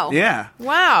nice. Wow. Yeah.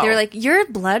 Wow. They're like, your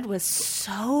blood was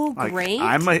so Like, great.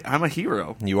 I'm a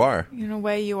hero. You are. In a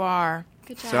way, you are.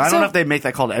 Good job. So I don't know if they make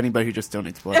that call to anybody who just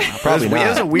donates blood. Probably It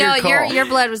was a not. weird no, call. your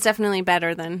blood was definitely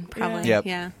better than probably. Yep.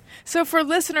 Yeah. So for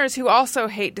listeners who also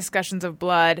hate discussions of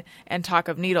blood and talk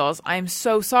of needles, I'm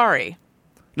so sorry.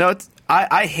 No,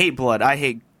 I hate blood. I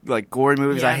hate like gory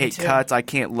movies. Yeah, I me hate too. cuts. I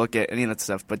can't look at any of that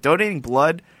stuff. But donating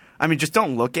blood, I mean, just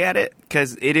don't look at it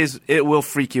because it will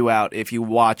freak you out if you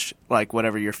watch like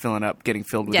whatever you're filling up getting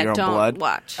filled with Yeah, your own don't blood.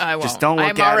 watch. I won't. Just don't look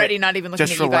I'm at already it. not even looking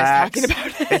Just at relax. you guys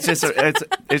talking about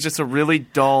it. It's just a really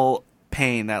dull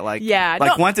pain that like Yeah,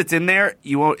 like no- once it's in there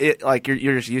you won't it like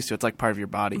you're just used to it. It's like part of your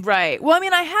body. Right. Well, I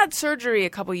mean, I had surgery a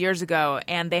couple years ago,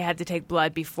 and they had to take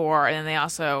blood before, and then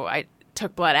I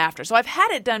took blood after. So I've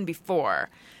had it done before.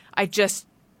 I just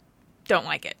don't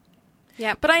like it.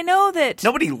 Yeah. But I know that.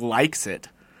 Nobody likes it.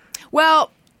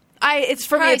 Well, it's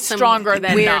for me. Probably It's some stronger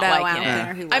than weirdo not out liking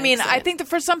there it. who I mean, likes I it. think that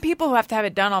for some people who have to have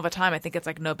it done all the time, I think it's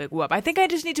like no big whoop. I think I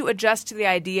just need to adjust to the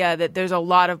idea that there's a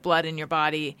lot of blood in your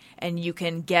body, and you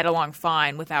can get along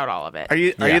fine without all of it. Are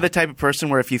you Yeah. the type of person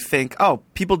where if you think, oh,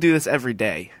 people do this every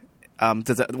day,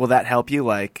 will that help you?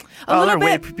 Like, A little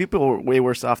they're bit. people are way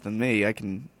worse off than me. I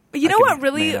can. You know I can what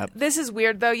really, man up. this is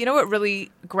weird though, you know what really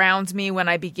grounds me when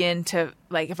I begin to,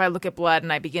 like, if I look at blood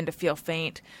and I begin to feel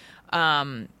faint,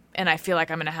 and I feel like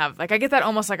I'm going to have, like, I get that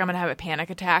almost like I'm going to have a panic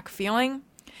attack feeling,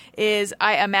 is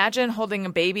I imagine holding a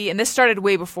baby, and this started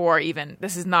way before even,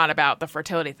 this is not about the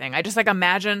fertility thing, I just, like,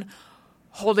 imagine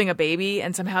holding a baby,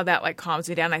 and somehow that, like, calms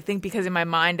me down. I think because in my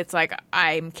mind it's like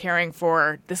I'm caring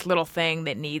for this little thing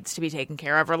that needs to be taken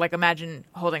care of, or, like, imagine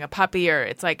holding a puppy, or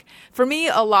it's like, for me,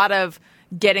 a lot of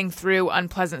getting through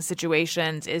unpleasant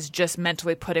situations is just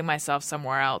mentally putting myself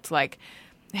somewhere else, like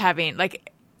having like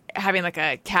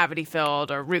a cavity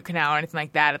filled or root canal or anything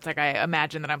like that. It's like I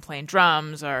imagine that I'm playing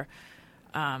drums, or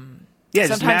Yeah,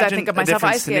 just sometimes I imagine think of a myself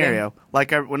different ice skating. scenario.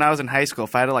 Like when I was in high school,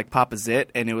 if I had to like pop a zit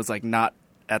and it was like not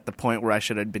at the point where I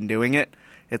should have been doing it,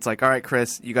 it's like, all right,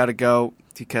 Chris, you got to go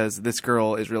because this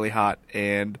girl is really hot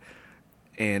and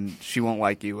she won't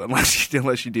like you unless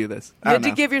you do this. You had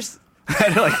to give yourself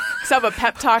a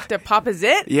pep talk to pop a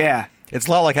zit. Yeah. It's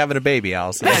a lot like having a baby,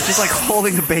 Alison. Yeah, it's just like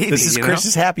holding a baby. This is you know?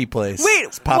 Chris's happy place. Wait,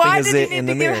 It's popping why a did zit you in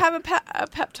need the to mirror. have a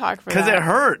pep talk for that? Because it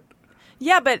hurt.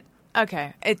 Yeah, but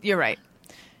okay, you're right.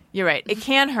 You're right. It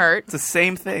can hurt. It's the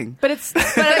same thing. But I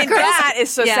mean, that is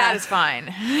so Yeah. satisfying.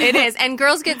 It is, and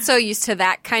girls get so used to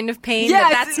that kind of pain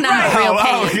Yes, that that's not right. real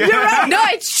Oh, pain. yeah. You're right. No,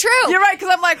 it's true. You're right, because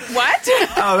I'm like, what?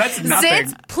 Oh, that's nothing.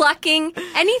 Zits, plucking,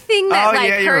 anything that Oh, like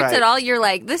yeah, you're hurts right. at all, you're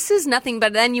like, this is nothing.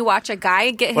 But then you watch a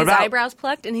guy get What his about- eyebrows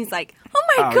plucked, and he's like, oh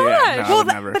my Oh, gosh. yeah, no. I Well, would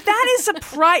never. but that is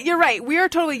surprise. You're right. We are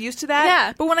totally used to that.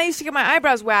 Yeah. But when I used to get my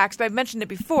eyebrows waxed, I've mentioned it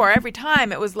before. Every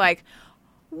time it was like,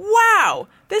 wow,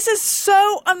 this is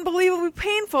so unbelievably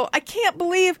painful. I can't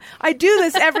believe I do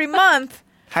this every month.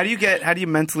 How do you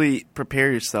mentally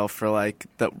prepare yourself for like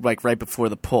right before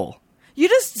the pull? You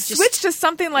just switch to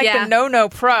something like Yeah. the No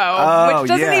Pro, Oh, which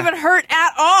doesn't yeah. even hurt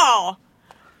at all.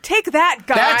 Take that,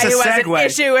 guy That's a who has an segue.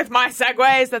 issue with my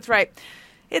segues. That's right.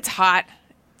 It's hot.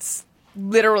 It's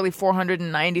literally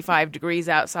 495 degrees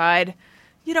outside.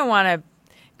 You don't want to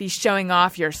be showing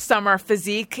off your summer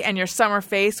physique and your summer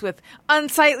face with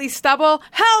unsightly stubble.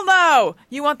 Hell no!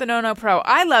 You want the No Pro.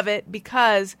 I love it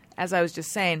because, as I was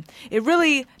just saying, it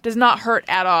really does not hurt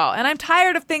at all. And I'm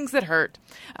tired of things that hurt.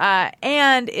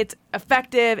 And it's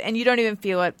effective, and you don't even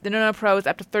feel it. The No Pro is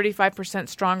up to 35%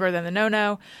 stronger than the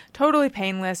No. Totally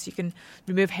painless. You can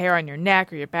remove hair on your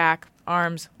neck or your back,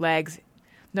 arms, legs.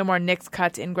 No more nicks,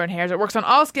 cuts, ingrown hairs. It works on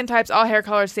all skin types, all hair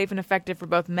colors, safe and effective for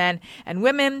both men and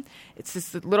women. It's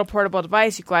this little portable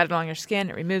device. You glide it along your skin.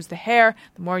 It removes the hair.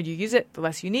 The more you use it, the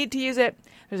less you need to use it.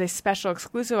 There's a special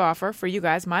exclusive offer for you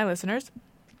guys, my listeners.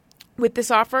 With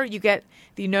this offer, you get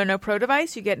the No Pro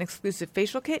device, you get an exclusive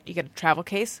facial kit, you get a travel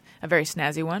case, a very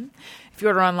snazzy one. If you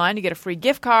order online, you get a free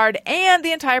gift card, and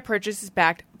the entire purchase is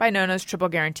backed by Nono's triple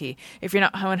guarantee. If you're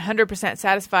not 100%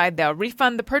 satisfied, they'll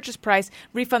refund the purchase price,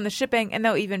 refund the shipping, and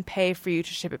they'll even pay for you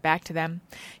to ship it back to them.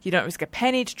 You don't risk a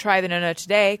penny to try the No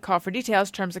today. Call for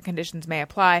details. Terms and conditions may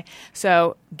apply.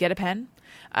 So get a pen.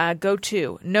 Go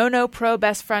to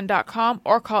nonoprobestfriend.com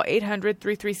or call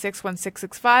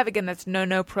 800-336-1665. Again, that's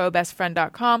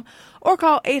nonoprobestfriend.com or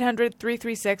call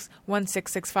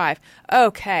 800-336-1665.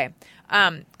 Okay.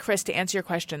 Chris, to answer your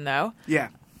question, though. Yeah.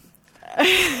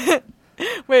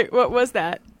 Wait, what was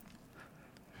that?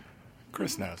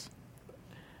 Chris knows.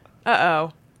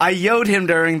 Uh-oh. I yelled him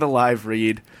during the live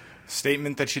read.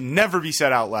 Statement that should never be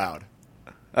said out loud.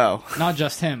 Oh. Not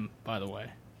just him, by the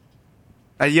way.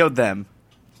 I yelled them.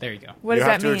 There you go. What you does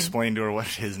have that to mean? explain to her what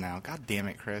it is now. God damn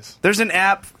it, Chris. There's an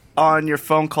app on your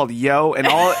phone called Yo, and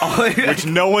all Which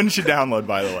no one should download,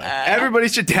 by the way. everybody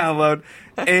should download.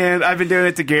 And I've been doing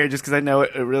it to Gary just because I know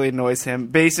it really annoys him.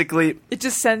 Basically, It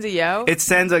just sends a yo. it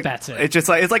sends a. That's it. It's just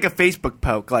like it's like a Facebook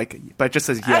poke, but it just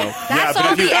says Yo. That's but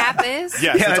all if you- the app is. Yes,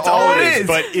 Yeah, that's that's all all it it is. is.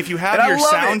 But if you have And I your love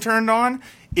sound it. turned on,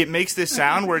 it makes this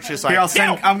sound where it's just like,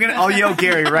 Here, I'll Yo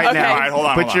Gary right Okay. now. All right, hold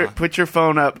on. Put your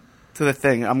phone up to the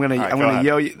thing. I'm gonna right, go ahead.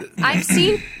 Yo you. I've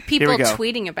seen people we go.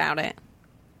 tweeting about it.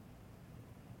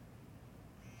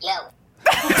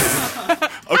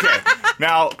 Okay,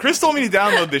 now, Chris told me to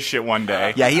download this shit one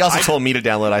day. Yeah, he also told me to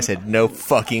download. I said, no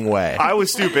fucking way. I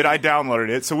was stupid. I downloaded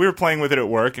it, so we were playing with it at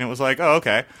work, and it was like, oh,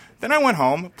 okay. Then I went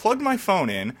home, plugged my phone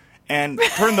in, and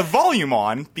turned the volume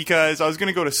on because I was going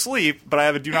to go to sleep, but I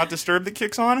have a Do Not Disturb that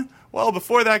kicks on. Well,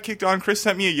 before that kicked on, Chris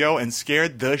sent me a yo and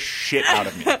scared the shit out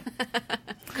of me.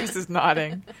 Chris is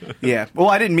nodding. Yeah. Well,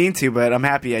 I didn't mean to, but I'm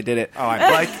happy I did it. Oh, I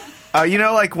know. Like,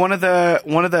 like one of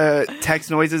the text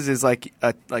noises is like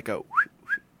something.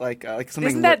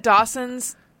 Isn't that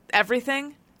Dawson's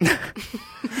everything?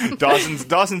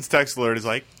 Dawson's text alert is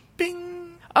like,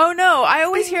 bing. Oh no! I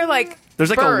always hear like There's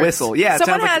like a birds. whistle. Yeah, it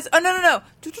someone sounds like- has. Oh no!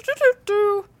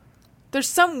 Do. There's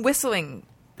some whistling.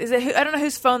 Is it? I don't know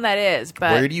whose phone that is,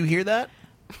 but Where do you hear that?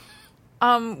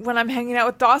 when I'm hanging out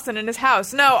with Dawson in his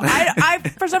house. No, I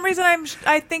for some reason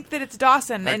I think that it's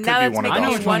Dawson, That and could now be that's one of I making know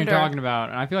me which one wonder. you're talking about,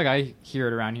 and I feel like I hear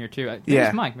it around here too. Maybe Yeah.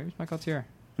 it's Mike. Maybe it's Mike Altieri.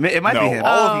 It might No, be him.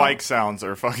 all Oh. of Mike's sounds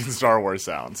are fucking Star Wars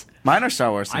sounds. Mine are Star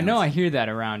Wars. Sounds. I know I hear that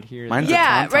around here. Mine's though. a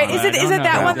Yeah, tom-tom. right. Is it I don't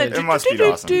that know. one that It must be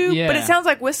Dawson. Yeah. But it sounds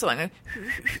like whistling.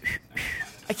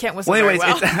 I can't whistle Well, very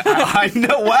anyways, well. I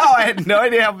know. Wow, I had no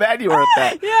idea how bad you were at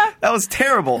that. Yeah. That was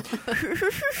terrible.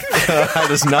 That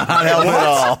does not help at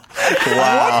all.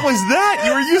 Wow. What was that?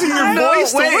 You were using your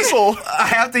voice to wait. whistle. I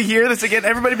have to hear this again.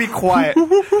 Everybody be quiet.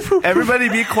 Everybody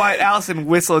be quiet. Allison,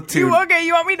 whistle a tune. You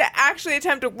want me to actually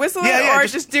attempt to whistle Yeah, it, yeah, or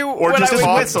just- just do Or what just I would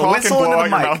talk, whistle. talk Whistle and into blow the out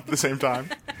your mic. mouth at the same time.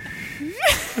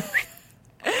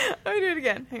 Let me do it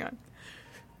again. Hang on.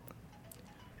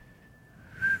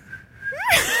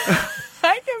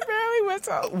 I can barely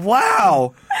whistle.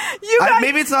 Wow. You guys,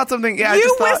 Maybe it's not something. Yeah, I you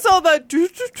just thought, whistle the.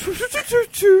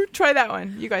 Do. Try that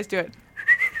one. You guys do it.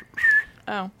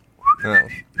 Oh. Oh.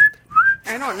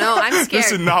 I don't know. I'm This did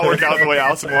scared. not work out the way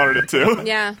Alison wanted it to.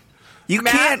 Yeah. You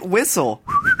Matt? can't whistle.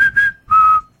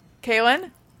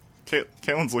 Kaylin?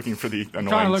 Caitlin's looking for the annoying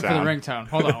Trying to look sound. for the ringtone.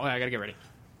 Hold on. Wait, I gotta get ready.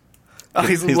 Oh,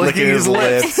 he's He's licking his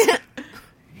lips.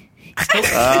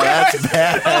 Oh, that's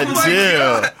bad,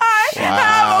 too.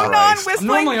 Oh, non-whistling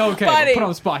Normally okay, but buddy. put on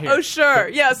the spot here. Oh, sure.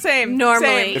 Yeah, same. Normally,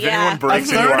 Same. If yeah. anyone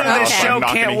breaks A into third our of this house, show I'm not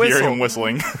can't going to hear whistle. him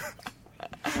whistling.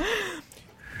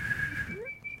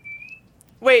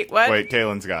 Wait, what? Wait,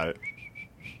 Caitlin's got it.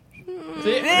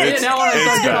 See? Now when I it's start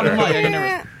getting on the better. mic, I get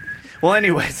nervous. Well,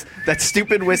 anyways, that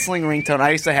stupid whistling ringtone.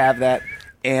 I used to have that,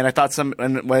 and I thought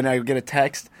when I would get a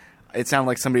text, it sounded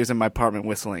like somebody was in my apartment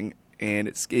whistling, and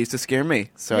it used to scare me,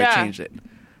 so Yeah. I changed it.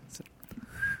 So,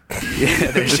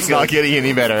 yeah, It's not getting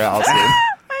any better, Allison.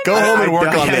 Go home and work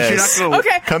on You're this. not gonna-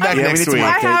 Okay. Come back Yeah, we next need to week.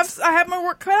 work. I have my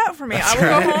work cut out for me. I will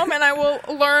go home and I will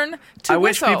learn to I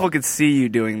wish whistle. people could see you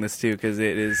doing this too, because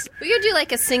it is. We could do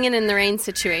like a singing in the rain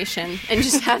situation and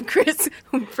just have Chris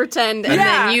pretend, and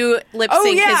Yeah. then you lip Oh,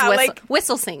 sync yeah, his whistle, like-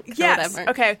 whistle sync. Or Yes.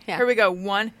 whatever. Okay. Yeah. Here we go.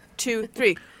 1, 2,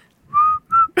 3.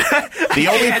 The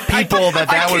only people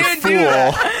that would can't do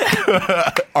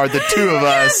fool are the two of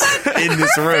us in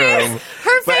this room.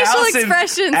 Her But facial Allison,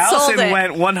 expression Allison sold it.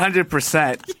 went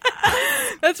 100%.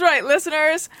 That's right,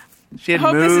 listeners. She I had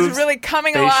hope this moves, is really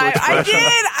coming facial alive. I expression.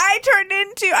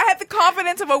 did. I had the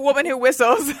confidence of a woman who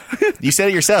whistles. You said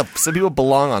it yourself. Some people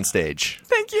belong on stage.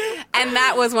 Thank you. And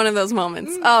that was one of those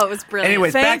moments. Oh, it was brilliant.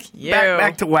 Anyways, Thank you.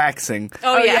 back to waxing.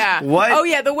 Oh, yeah. What? Oh,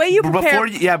 yeah. The way you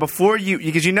prepare. Before you,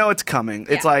 because you know it's coming.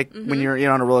 It's Yeah. like when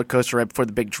you're on a roller coaster right before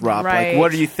the big drop. Right. Like,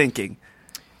 what are you thinking?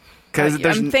 Because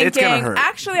I'm thinking. it's gonna hurt.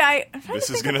 Actually, I'm trying This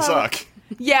to is think going to if I would- suck.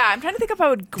 Yeah, I'm trying to think if I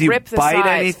would Do you grip the bite sides.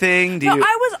 anything? Do no, you?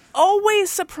 I was always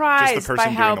Just surprised the person by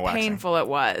doing how the waxing. painful it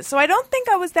was. So I don't think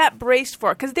I was that braced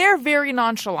for it because they're very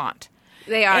nonchalant.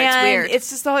 They are. And It's weird. it's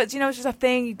just it's just a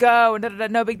thing. You go and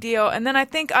no big deal. And then I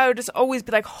think I would just always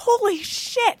be like, "Holy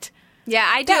shit, yeah,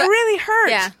 I do. that really hurt."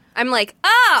 Yeah. I'm like,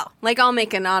 oh, like I'll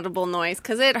make an audible noise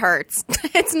because it hurts.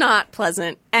 It's not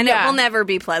pleasant, and Yeah. it will never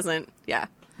be pleasant. Yeah.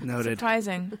 Noted.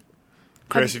 Surprising.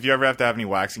 Chris, if you ever have to have any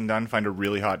waxing done, find a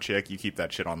really hot chick. You keep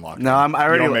that shit on lock. No, I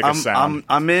already. You don't make a sound.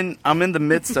 I'm in the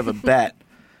midst of a bet.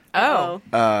 Oh,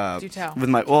 do tell. With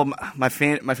my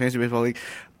fantasy baseball league.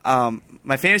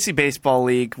 my fantasy baseball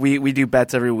league, we do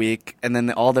bets every week, and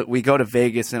then we go to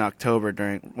Vegas in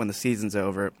October when the season's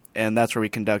over, and that's where we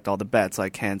conduct all the bets.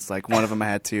 Like one of them I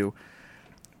had to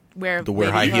wear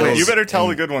high heels. You better tell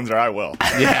the good ones, or I will.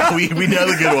 Yeah, we know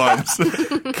the good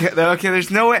ones. Okay,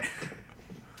 there's no way.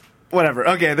 Whatever.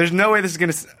 Okay, there's no way this is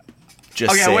gonna.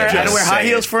 Just okay, say I had to it. wear high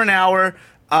heels for an hour.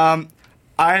 I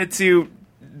had to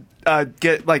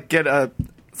get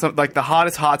the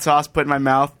hottest hot sauce put in my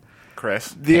mouth. Chris.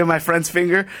 Via my friend's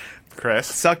finger. Chris.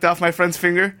 Sucked off my friend's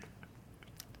finger.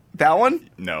 That one?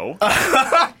 No.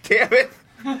 Damn it.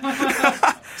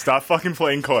 Stop fucking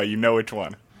playing coy. You know which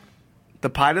one. The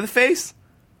pie to the face?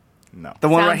 No. The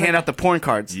one where I Sounds hand out the porn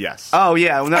cards? Yes. Oh,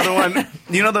 yeah. Another one.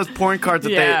 You know those porn cards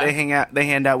that Yeah. they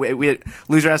hand out?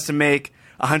 Loser has to make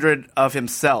 100 of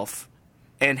himself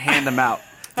and hand them out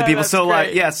to people. That's So,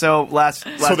 great. so last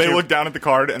So they year- look down at the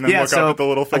card and then look up at the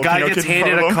little a Filipino guy gets kid in handed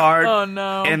front of a them. card. Oh,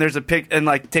 no. And there's a pic, and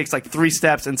takes 3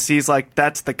 steps and sees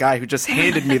that's the guy who just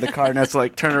handed me the card, and has to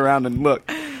turn around and look.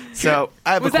 So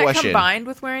I have Was a that question. combined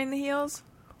with wearing the heels?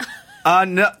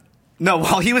 no.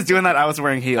 While he was doing that, I was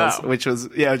wearing heels, Oh. which was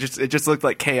it just looked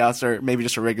like chaos, or maybe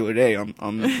just a regular day on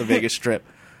the Vegas Strip.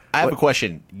 I have a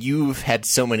question. You've had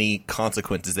so many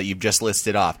consequences that you've just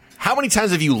listed off. How many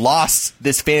times have you lost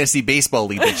this fantasy baseball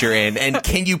league that you're in? And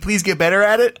can you please get better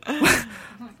at it?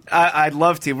 I'd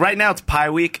love to. Right now it's pie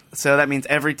week, so that means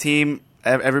every team,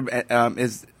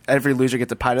 every loser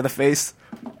gets a pie to the face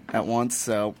at once.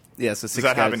 So so 6 Does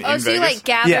that guys. happen Oh, in so you Vegas?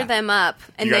 gather Yeah. them up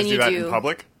and You guys then do you that in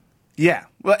public? Yeah.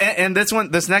 Well, and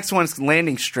this next one's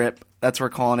landing strip. That's what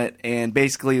we're calling it. And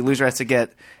basically, loser has to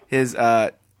get his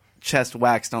chest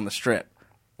waxed on the strip,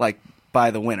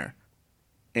 by the winner.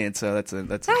 And so that's That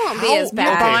won't be as You're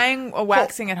bad. buying a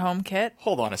waxing at home kit?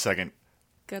 Hold on a second.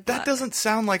 Good That luck. doesn't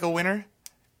sound like a winner.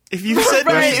 If you said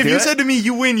Right. if you said to me,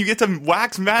 you win, you get to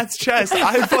wax Matt's chest,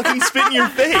 I'd fucking spit in your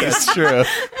face. That's true.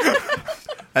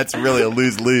 That's really a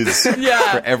lose-lose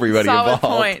Yeah. for everybody Solid involved.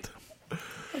 point.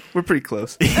 we're pretty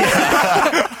close.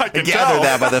 I can Gather tell.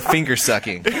 that by the finger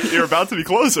sucking. You're about to be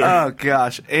closer. Oh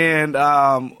gosh! And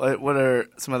what are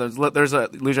some others? There's a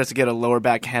loser has to get a lower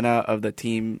back henna of the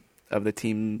team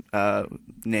name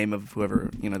of whoever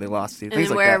they lost to. And Things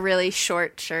then like wear that. a really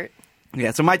short shirt.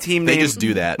 Yeah. So my team They name just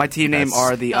do that. My team name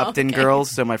That's- are the Oh, Upton okay.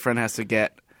 Girls. So my friend has to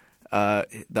get the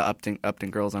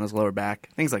Upton Girls on his lower back.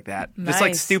 Things like that. Just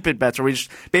Nice. stupid bets where we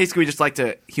just like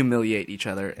to humiliate each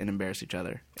other and embarrass each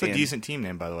other. It's a And- decent team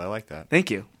name, by the way. I like that. Thank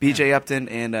you, BJ Upton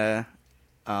and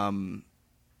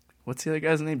what's the other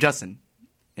guy's name? Justin.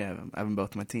 Yeah, I have them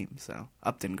both on my team. So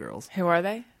Upton Girls. Who are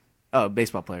they? Oh,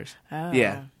 baseball players. Oh.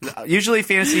 Yeah. Usually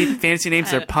fantasy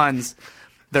names are puns.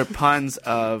 They're puns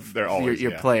of They're always,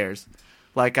 your yeah. players.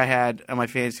 Like I had on my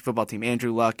fantasy football team,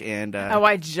 Andrew Luck and Oh,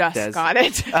 I just Des. got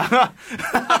it.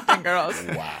 Upton Girls. so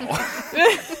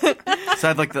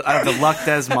I have the Luck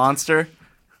Des Monster.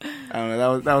 I don't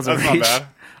know. That was a That's not reach. bad.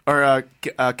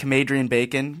 Or Camadrian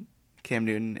Bacon, Cam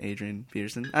Newton, Adrian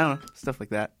Peterson. I don't know, stuff like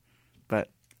that. But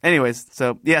anyways,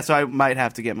 so I might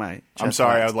have to get my. I'm chest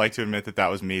sorry. I waxed. would like to admit that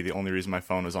was me. The only reason my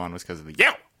phone was on was because of the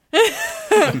yow.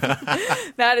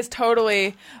 That is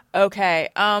totally okay.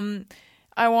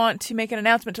 I want to make an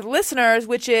announcement to the listeners,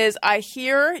 which is I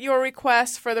hear your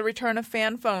request for the return of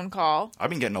fan phone call. I've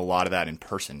been getting a lot of that in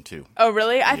person too. Oh,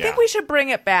 really? I Yeah. think we should bring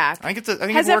it back. I think it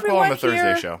Has would work well on the everyone Thursday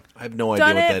here show. I have no idea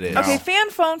Done what it? that is. Okay, fan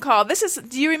phone call. This is.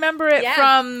 Do you remember it Yeah.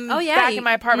 from Oh, yeah. back in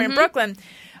my apartment in Brooklyn?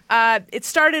 It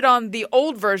started on the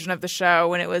old version of the show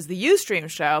when it was the Ustream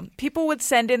show. People would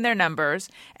send in their numbers,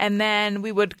 and then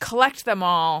we would collect them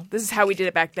all. This is how we did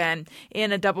it back then,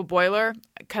 in a double boiler,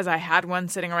 because I had one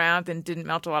sitting around and didn't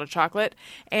melt a lot of chocolate.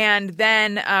 And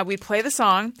then we'd play the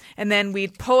song, and then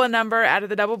we'd pull a number out of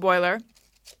the double boiler,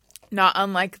 not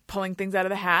unlike pulling things out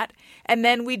of the hat, and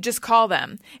then we'd just call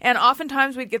them. And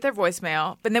oftentimes we'd get their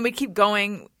voicemail, but then we'd keep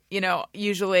going,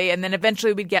 usually, and then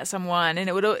eventually we'd get someone, and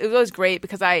it was great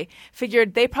because I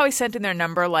figured they probably sent in their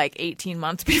number like 18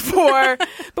 months before,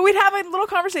 but we'd have a little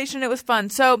conversation. It was fun.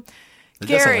 So, It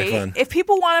does sound like Gary, fun. if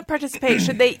people want to participate,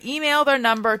 should they email their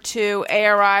number to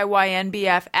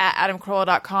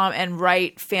ariynbf@adamcarolla.com and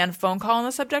write fan phone call in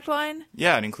the subject line?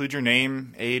 Yeah, and include your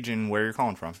name, age, and where you're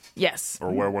calling from, Yes.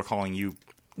 or where we're calling you.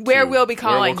 Where to. we'll be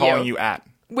calling where we're calling you. you at.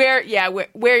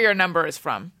 Where your number is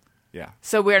from. Yeah.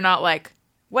 So we're not like,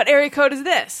 what area code is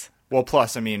this? Well,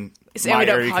 plus, I mean, So my we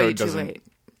don't area call you code too doesn't. late.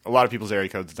 A lot of people's area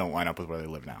codes don't line up with where they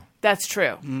live now. That's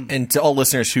true. And to all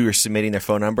listeners who are submitting their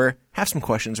phone number, have some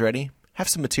questions ready. Have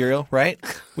some material, right?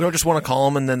 We don't just want to call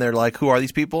them and then they're like, who are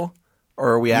these people?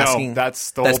 Or are we asking? No,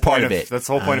 that's the that's whole part point of it. That's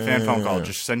the whole point of fan phone call.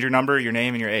 Just send your number, your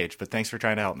name, and your age. But thanks for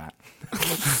trying to help, Matt.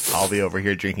 I'll be over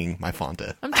here drinking my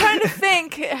Fanta. I'm trying to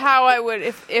think how I would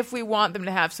if we want them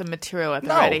to have some material at the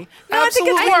No, ready. No, I think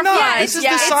it's more not. fun. This is the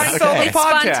Seinfeld Okay. It's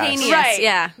podcast. spontaneous. Right.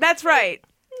 Yeah. That's right.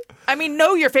 I mean,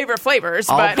 know your favorite flavors,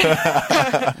 but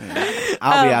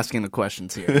I'll be asking the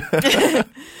questions here.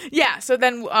 yeah. So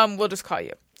then we'll just call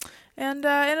you, and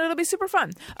it'll be super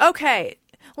fun. Okay,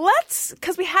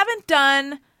 because we haven't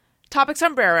done Topic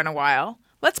Sombrero in a while.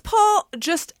 Let's pull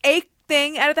just a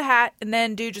thing out of the hat and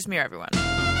then do just mirror everyone.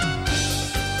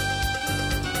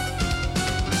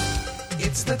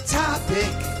 It's the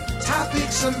topic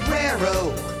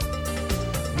sombrero.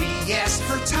 We asked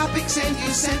for topics and you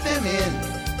sent them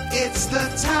in. It's the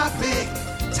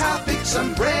topic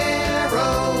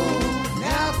sombrero.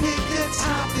 Now pick a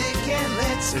topic and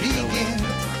let's begin.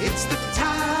 It's the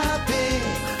topic.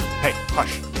 Hey,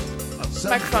 hush.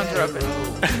 Microphones are open.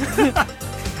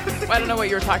 I don't know what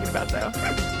you were talking about though.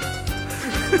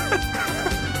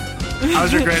 I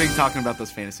was regretting talking about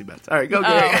those fantasy bets. All right, go,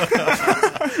 Gary.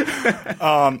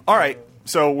 All right,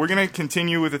 so we're going to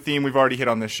continue with a theme we've already hit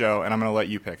on this show, and I'm going to let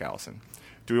you pick, Allison.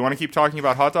 Do we want to keep talking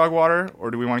about hot dog water,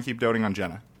 or do we want to keep doting on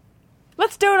Jenna?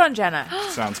 Let's do it on Jenna.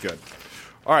 Sounds good.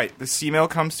 All right, this email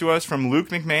comes to us from Luke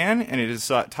McMahon, and it is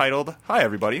titled, Hi,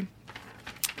 everybody.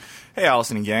 Hey,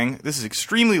 Allison and gang. This is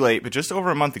extremely late, but just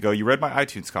over a month ago, you read my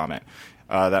iTunes comment.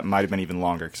 That might have been even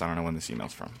longer, because I don't know when this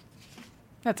email's from.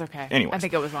 That's okay. Anyways. I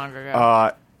think it was longer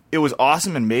ago. It was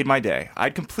awesome and made my day.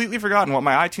 I'd completely forgotten what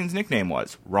my iTunes nickname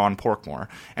was, Ron Porkmore,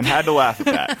 and had to laugh at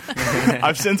that.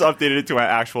 I've since updated it to my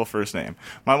actual first name.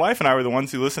 My wife and I were the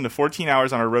ones who listened to 14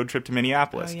 Hours on our road trip to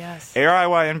Minneapolis. Oh, yes.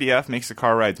 ARIYNBF makes the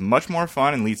car rides much more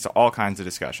fun and leads to all kinds of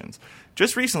discussions.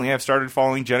 Just recently, I've started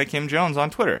following Jenna Kim Jones on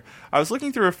Twitter. I was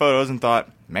looking through her photos and thought,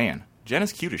 man,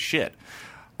 Jenna's cute as shit.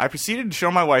 I proceeded to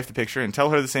show my wife the picture and tell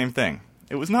her the same thing.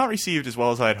 It was not received as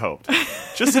well as I had hoped.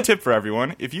 Just a tip for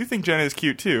everyone, if you think Jenna is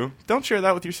cute too, don't share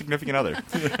that with your significant other.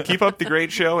 Keep up the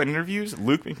great show and interviews.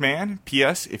 Luke McMahon.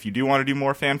 P.S. If you do want to do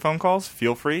more fan phone calls,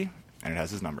 feel free. And it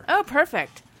has his number. Oh,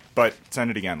 perfect. But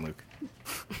send it again, Luke.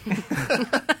 You want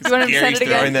to send it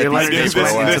again? This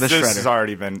shredder. has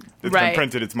already been been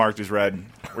printed. It's marked as read.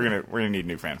 We're gonna need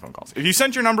new fan phone calls. If you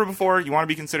sent your number before, you want to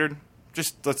be considered.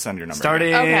 Just let's send your number.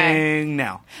 Starting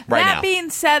now. That being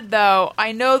said, though,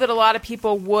 I know that a lot of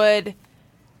people would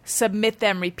submit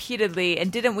them repeatedly, and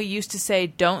didn't we used to say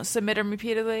don't submit them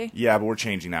repeatedly? Yeah, but we're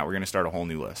changing that. We're going to start a whole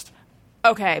new list.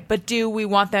 Okay, but do we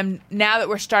want them, now that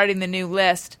we're starting the new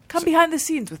list, come behind the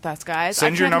scenes with us, guys.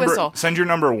 Send your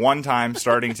number one time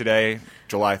starting today,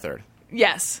 July 3rd.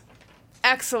 Yes.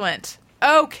 Excellent.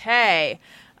 Okay.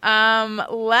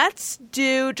 Let's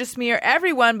do just me or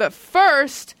everyone, but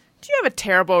first, do you have a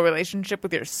terrible relationship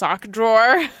with your sock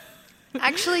drawer?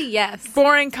 Actually, yes.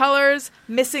 Boring colors,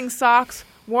 missing socks,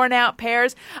 worn out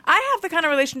pairs. I have the kind of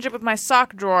relationship with my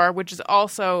sock drawer, which is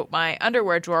also my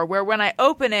underwear drawer, where when I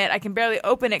open it, I can barely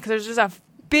open it because there's just a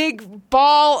big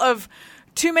ball of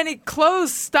too many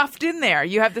clothes stuffed in there.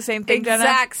 You have the same thing, Jenna?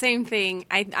 Exact same thing.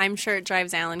 I'm sure it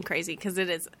drives Alan crazy because it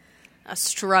is a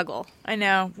struggle. I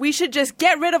know. We should just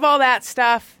get rid of all that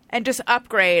stuff and just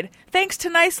upgrade. Thanks to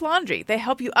Nice Laundry. They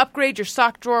help you upgrade your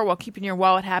sock drawer while keeping your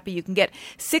wallet happy. You can get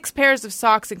 6 pairs of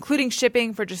socks, including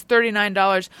shipping, for just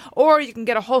 $39. Or you can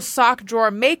get a whole sock drawer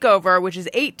makeover, which is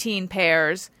 18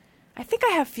 pairs. I think I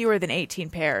have fewer than 18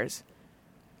 pairs.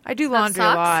 I do laundry a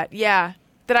lot. Yeah.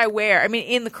 That I wear. I mean,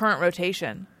 in the current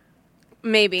rotation.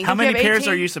 Maybe. How many pairs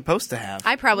are you supposed to have?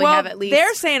 I probably have at least.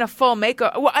 They're saying a full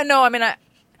makeover. Well, no, I mean,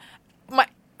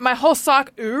 my whole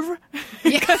sock oeuvre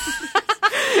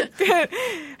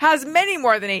has many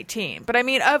more than 18. But I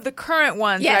mean, of the current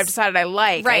ones that I've decided I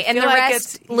like. Right, and the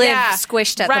rest live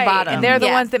squished at the bottom. And they're the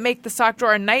ones that make the sock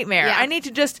drawer a nightmare. Yeah. I need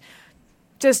to just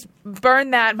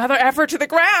burn that mother effer to the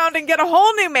ground and get a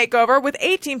whole new makeover with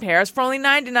 18 pairs for only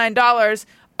 $99.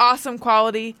 Awesome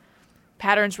quality.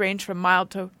 Patterns range from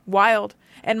mild to wild.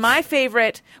 And my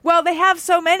favorite, well, they have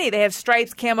so many. They have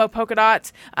stripes, camo, polka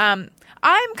dots.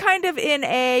 I'm kind of in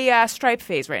a stripe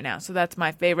phase right now, so that's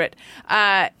my favorite.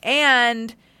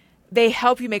 And they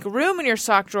help you make room in your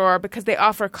sock drawer because they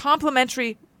offer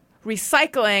complimentary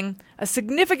recycling. A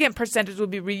significant percentage will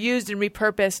be reused and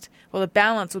repurposed, while the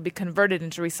balance will be converted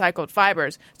into recycled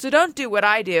fibers. So don't do what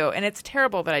I do, and it's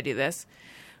terrible that I do this.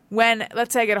 When,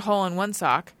 let's say I get a hole in one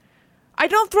sock, I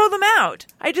don't throw them out.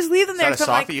 I just leave them there. Is that a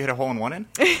sock that you hit a hole in one in?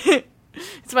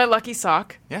 It's my lucky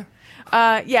sock. Yeah.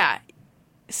 Yeah.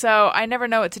 So I never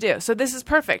know what to do. So this is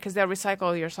perfect because they'll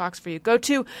recycle your socks for you. Go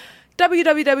to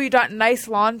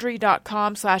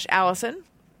www.nicelaundry.com/Allison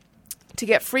to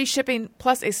get free shipping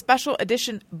plus a special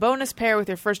edition bonus pair with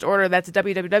your first order. That's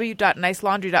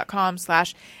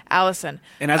www.nicelaundry.com/Alison.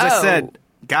 And as I said,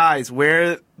 guys,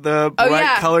 wear the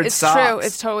bright colored it's socks. True.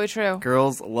 It's totally true.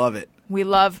 Girls love it. We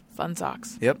love fun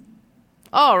socks. Yep.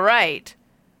 All right.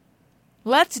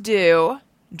 Let's do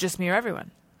Just Me or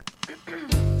Everyone.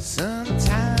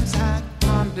 Sometimes I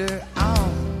ponder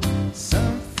on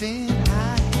something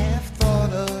I have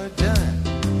thought or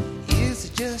done. Is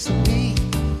it just me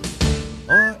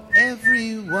or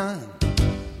everyone?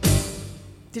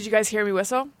 Did you guys hear me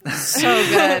whistle? So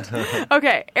good.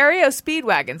 Okay, Aereo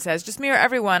Speedwagon says, just me or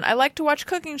everyone, I like to watch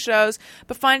cooking shows,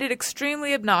 but find it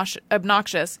extremely obnoxious,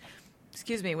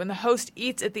 when the host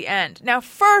eats at the end. Now,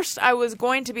 first, I was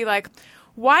going to be like,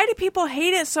 why do people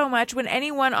hate it so much when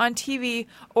anyone on TV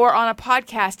or on a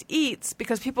podcast eats?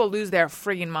 Because people lose their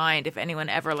friggin' mind if anyone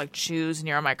ever chews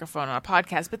near a microphone on a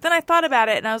podcast. But then I thought about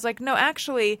it, and I was like, no,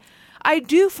 actually, I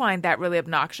do find that really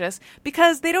obnoxious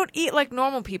because they don't eat like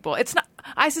normal people. It's not.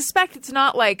 I suspect it's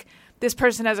not like this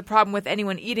person has a problem with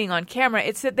anyone eating on camera.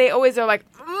 It's that they always are like,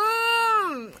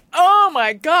 oh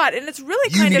my god, and it's really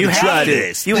kind of try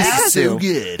this. You have so to.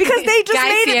 good. because they just Guy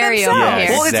made Fieri it over themselves.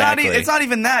 here. Well, Exactly. it's not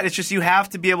even that. It's just you have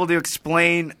to be able to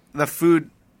explain the food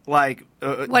What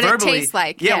it verbally. tastes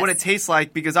like, Yeah, yes. what it tastes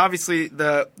like, because obviously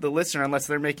the listener, unless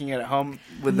they're making it at home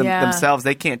with Yeah. themselves,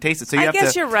 they can't taste it. So you I have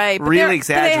guess to you're right. But really but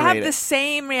exaggerate they have it. the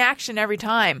same reaction every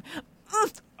time.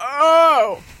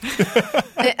 Oh,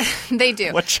 They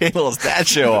do. What channel is that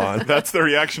show on? That's the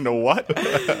reaction to what?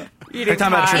 eating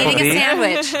talking about pie. Triple Eating a D?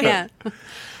 sandwich.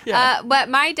 Yeah. But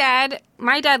my dad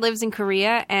lives in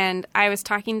Korea, and I was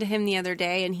talking to him the other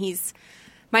day, and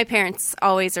my parents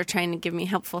always are trying to give me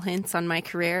helpful hints on my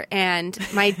career, and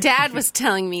my dad was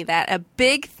telling me that a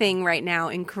big thing right now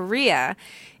in Korea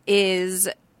is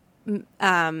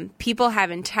people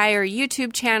have entire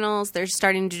YouTube channels. They're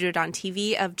starting to do it on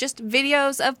TV of just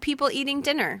videos of people eating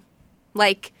dinner.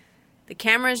 Like, the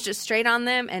camera's just straight on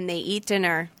them, and they eat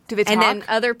dinner. Do they And then talk?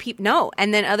 other people, no.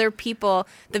 And then other people,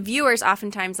 the viewers,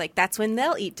 oftentimes, that's when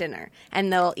they'll eat dinner,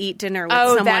 and they'll eat dinner with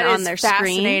someone that on is their screen.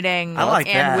 fascinating. I like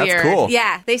and that. That's weird. cool.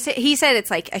 Yeah, he said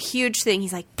it's like a huge thing.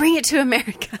 He's like, bring it to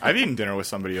America. I've eaten dinner with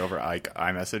somebody over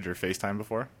iMessage or FaceTime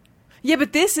before. Yeah,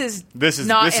 but this is not this is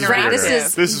interactive.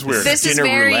 weird. This is weird. This is dinner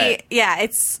very, roulette.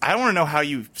 it's I don't want to know how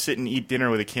you sit and eat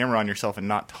dinner with a camera on yourself and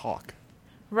not talk.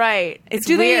 right. It's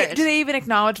do weird. they even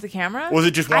acknowledge the camera? Was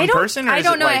it just one person? Or I is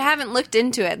don't it know. like, I haven't looked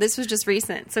into it. This was just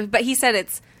recent. So, but he said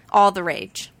it's all the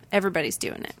rage. Everybody's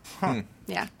doing it.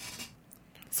 Yeah.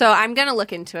 So I'm gonna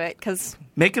look into it because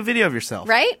Make a video of yourself.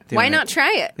 right? doing Why it. not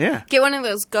try it? Yeah. Get one of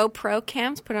those GoPro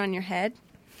cams, put it on your head.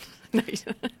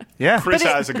 Yeah. Chris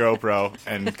has a GoPro,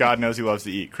 and God knows he loves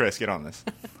to eat. Chris, get on this.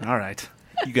 All right.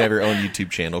 You can have your own YouTube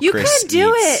channel. You Chris could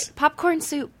do Eats. it. Popcorn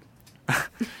soup.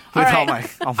 With right. all my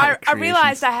I creations.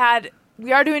 realized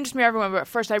we are doing Just Me or Everyone, but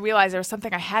first I realized there was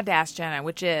something I had to ask Jenna,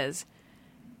 which is,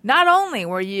 not only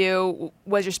was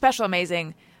your special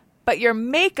amazing, but your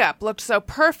makeup looked so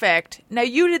perfect. Now,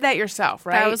 you did that yourself,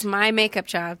 right? That was my makeup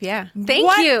job. Yeah. Thank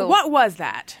What- you. What was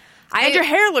that? I- And your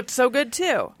hair looked so good,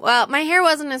 too. Well, my hair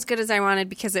wasn't as good as I wanted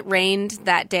because it rained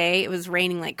that day. It was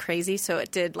raining like crazy, so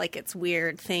it did its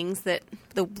weird things, the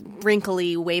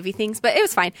wrinkly, wavy things, but it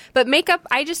was fine. But makeup,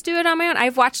 I just do it on my own.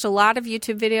 I've watched a lot of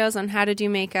YouTube videos on how to do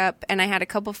makeup, and I had a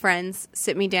couple friends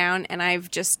sit me down, and I've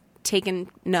just taken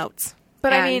notes.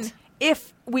 But I And- mean,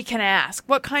 if we can ask,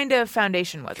 what kind of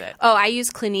foundation was it? Oh, I use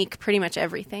Clinique pretty much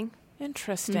everything.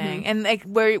 Interesting. And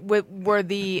were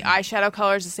the eyeshadow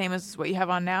colors the same as what you have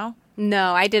on now?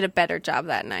 No, I did a better job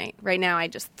that night. Right now, I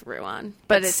just threw on.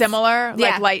 But it's similar?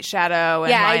 Yeah. Like light shadow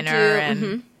and Yeah, I liner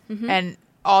do. and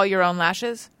all your own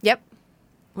lashes? Yep.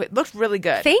 It looked really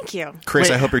good. Thank you. Chris,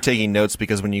 Wait. I hope you're taking notes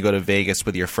because when you go to Vegas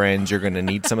with your friends, you're going to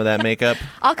need some of that makeup.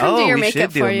 I'll come do your we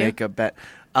makeup should do for a you. makeup bet.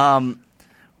 How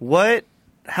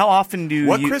often do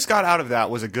What you... Chris got out of that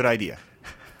was a good idea.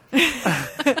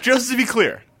 Just to be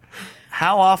clear.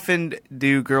 How often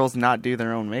do girls not do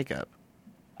their own makeup?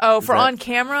 Oh, for that- on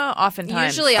camera?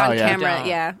 Oftentimes. Usually on Oh, yeah. camera, Don't.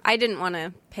 yeah. I didn't want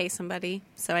to pay somebody,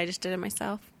 so I just did it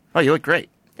myself. Oh, you look great.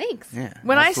 Thanks. Yeah.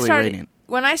 When absolutely radiant.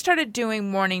 I started doing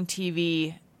morning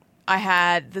TV, I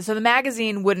had the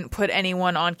magazine wouldn't put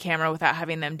anyone on camera without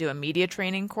having them do a media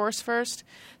training course first.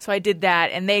 So I did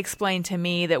that, and they explained to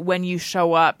me that when you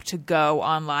show up to go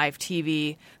on live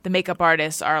TV, the makeup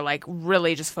artists are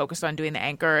really just focused on doing the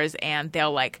anchors, and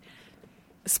they'll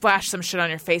splash some shit on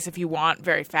your face if you want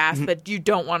very fast, but you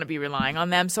don't want to be relying on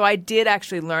them. So I did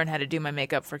actually learn how to do my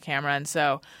makeup for camera, and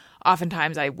so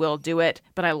oftentimes I will do it,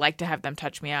 but I like to have them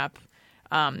touch me up.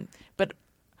 But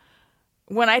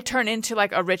when I turn into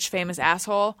a rich famous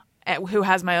asshole who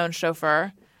has my own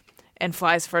chauffeur, and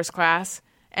flies first class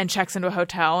and checks into a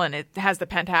hotel and it has the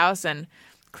penthouse, and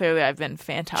clearly I've been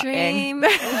Dream.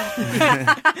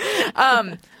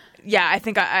 Yeah, I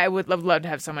think I would love to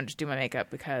have someone just do my makeup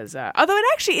because although it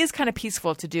actually is kind of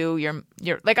peaceful to do your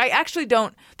like I actually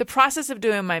don't the process of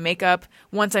doing my makeup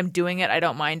once I'm doing it I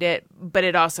don't mind it, but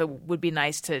it also would be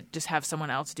nice to just have someone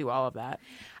else do all of that.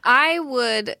 I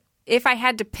would, if I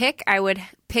had to pick, I would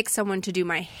pick someone to do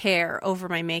my hair over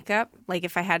my makeup. Like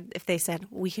if they said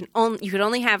you could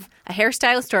only have a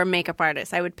hairstylist or a makeup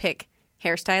artist, I would pick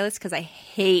hairstylist because I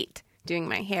hate doing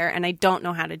my hair and I don't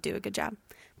know how to do a good job.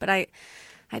 But I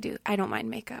do. I don't mind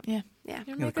makeup. Yeah.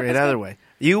 Great other way.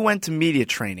 You went to media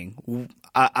training.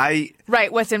 Right.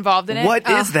 What's involved in it? What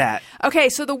is that? Okay.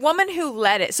 So the woman who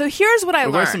led it. So here's what I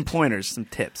learned. What are some pointers, some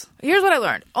tips? Here's what I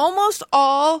learned.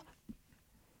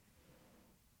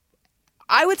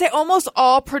 I would say almost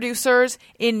all producers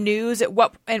in news at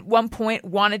one point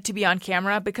wanted to be on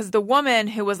camera because the woman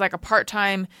who was like a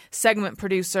part-time segment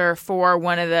producer for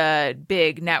one of the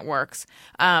big networks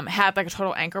had like a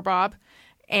total anchor bob.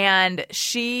 And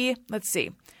she, let's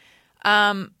see,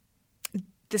 this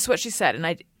is what she said, and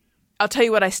I'll tell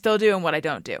you what I still do and what I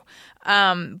don't do.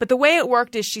 But the way it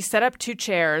worked is she set up 2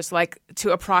 chairs like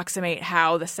to approximate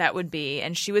how the set would be,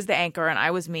 and she was the anchor and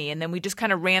I was me, and then we just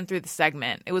kind of ran through the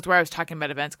segment. It was where I was talking about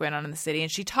events going on in the city,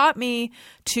 and she taught me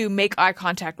to make eye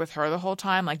contact with her the whole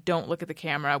time, like don't look at the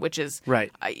camera, which is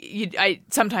right.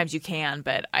 Sometimes you can,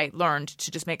 but I learned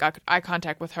to just make eye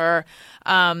contact with her.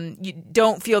 You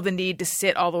don't feel the need to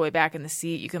sit all the way back in the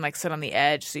seat. You can like sit on the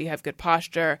edge so you have good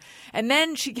posture. And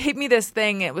then she gave me this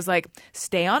thing. It was like,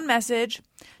 stay on message.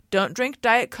 Don't drink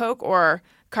Diet Coke or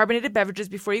carbonated beverages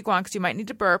before you go on because you might need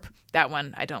to burp. That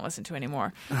one I don't listen to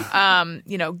anymore.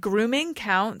 Grooming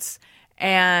counts.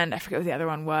 And I forget what the other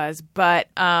one was. But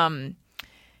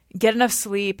get enough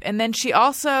sleep. And then she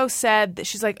also said that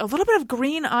she's like, a little bit of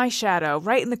green eyeshadow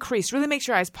right in the crease really makes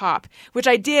your eyes pop, which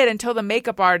I did until the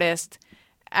makeup artist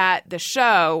at the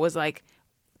show was like,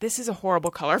 this is a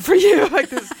horrible color for you. Like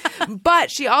this.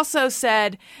 But she also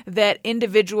said that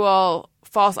individual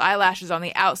false eyelashes on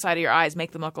the outside of your eyes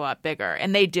make them look a lot bigger,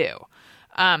 and they do.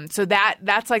 So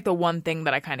that's like the one thing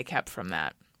that I kind of kept from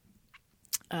that.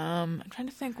 I'm trying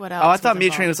to think what else. Oh, I thought media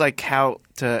training was like how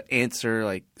to answer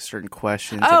like certain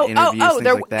questions in interviews, things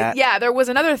like that. Yeah, there was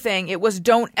another thing. It was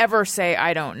don't ever say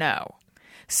I don't know.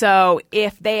 So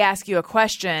if they ask you a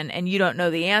question and you don't know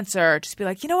the answer, just be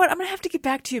like, you know what? I'm going to have to get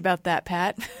back to you about that,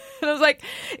 Pat. And I was like,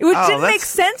 it didn't make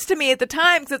sense to me at the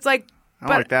time because it's like, I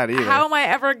don't like that either. How am I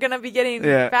ever going to be getting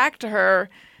back to her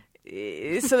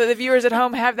so that the viewers at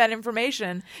home have that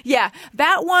information? Yeah,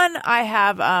 that one I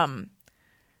have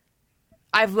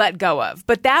I've let go of.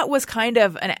 But that was kind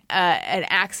of an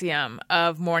axiom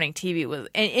of morning TV.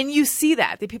 And you see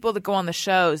that. The people that go on the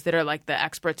shows that are like the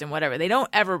experts and whatever, they don't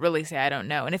ever really say, I don't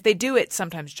know. And if they do, it's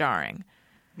sometimes jarring.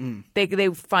 They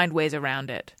find ways around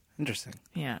it. Interesting.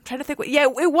 Yeah. I'm trying to think.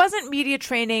 It wasn't media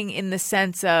training in the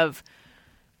sense of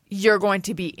you're going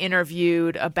to be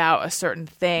interviewed about a certain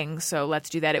thing, so let's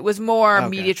do that. It was more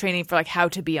media training for like how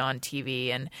to be on TV.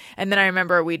 And then I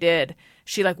remember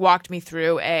she like walked me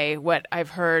through what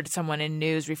I've heard someone in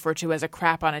news refer to as a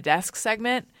crap on a desk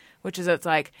segment, which is it's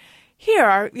like, here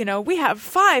are, we have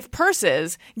 5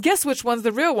 purses. Guess which one's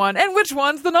the real one and which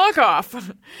one's the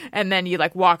knockoff. And then you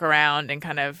like walk around and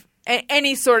kind of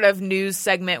any sort of news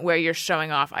segment where you're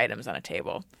showing off items on a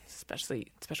table.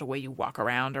 Special way you walk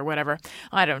around or whatever.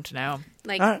 I don't know.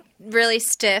 Like really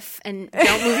stiff and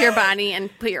don't move your body and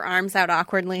put your arms out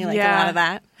awkwardly, like a lot of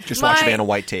that. Just watch a man on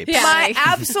white tape. Yeah. My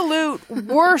absolute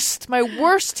worst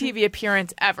TV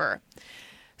appearance ever.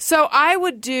 So I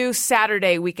would do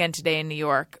Saturday Weekend Today in New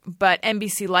York, but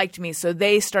NBC liked me, so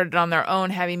they started on their own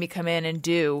having me come in and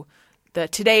do the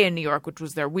Today in New York, which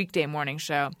was their weekday morning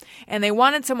show. And they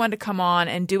wanted someone to come on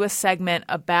and do a segment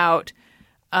about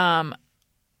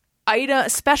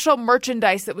special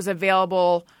merchandise that was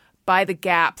available by the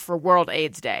Gap for World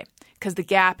AIDS Day, because the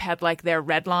Gap had like their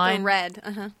red line. The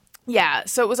red, Yeah,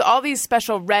 so it was all these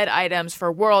special red items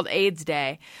for World AIDS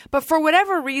Day. But for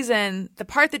whatever reason, the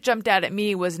part that jumped out at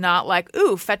me was not like,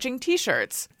 ooh, fetching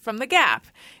T-shirts from the Gap.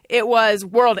 It was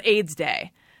World AIDS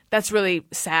Day. That's really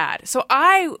sad. So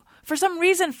I, for some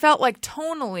reason, felt like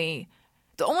tonally,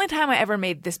 the only time I ever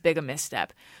made this big a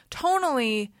misstep,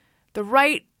 tonally, the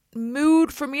right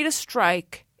mood for me to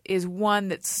strike is one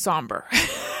that's somber.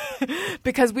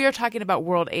 Because we are talking about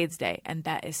World AIDS Day, and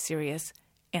that is serious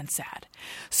and sad.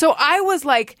 So I was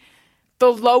like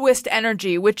the lowest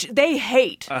energy, which they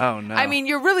hate. Oh, no. I mean,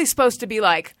 you're really supposed to be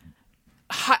like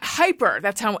hyper.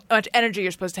 That's how much energy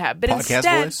you're supposed to have. But podcast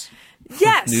instead, voice?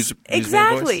 Yes, Newsman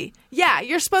exactly. voice? Yeah,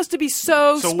 you're supposed to be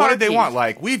so So sparky. what did they want?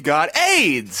 Like, we've got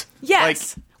AIDS.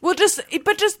 Yes. Well,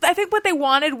 I think what they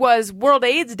wanted was World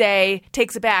AIDS Day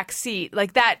takes a back seat.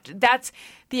 Like that's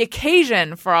the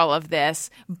occasion for all of this.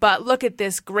 But look at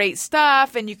this great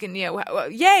stuff, and you can,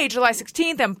 yay, July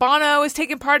 16th, and Bono is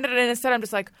taking part in it. And instead, I'm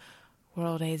just like,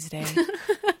 World AIDS Day.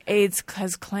 AIDS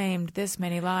has claimed this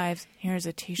many lives. Here's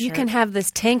a T-shirt. You can have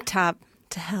this tank top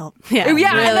to help. Yeah, really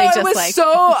I know, just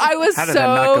I was How so did that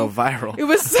not go viral? It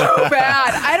was so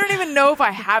bad. I don't even know if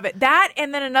I have it. That,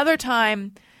 and then another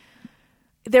time,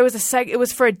 there was it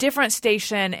was for a different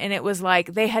station, and it was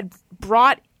like they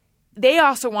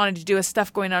also wanted to do a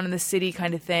stuff going on in the city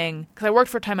kind of thing, because I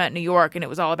worked for a time out in New York, and it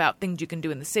was all about things you can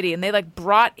do in the city, and they like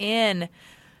brought in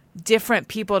different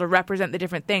people to represent the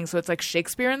different things. So it's like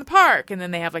Shakespeare in the Park, and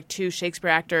then they have like 2 Shakespeare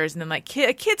actors, and then like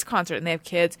a kids concert, and they have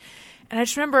kids. And I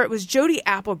just remember it was Jodie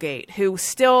Applegate, who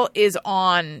still is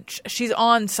on. She's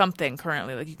on something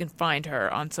currently, like you can find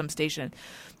her on some station.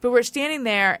 But we're standing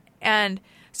there, and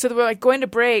so we're like going to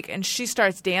break, and she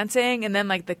starts dancing, and then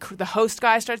like the host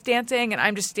guy starts dancing, and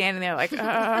I'm just standing there like,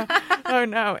 oh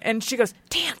no. And she goes,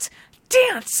 dance.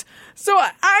 So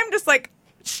I'm just like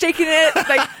shaking it,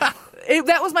 like.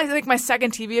 That was my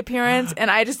second TV appearance,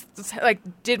 and I just like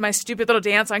did my stupid little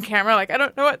dance on camera. Like, I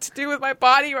don't know what to do with my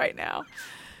body right now.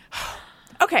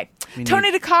 Okay,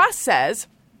 Tony DeCoste says,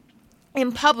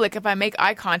 in public, if I make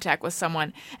eye contact with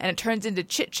someone and it turns into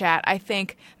chit chat, I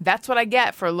think that's what I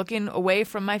get for looking away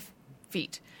from my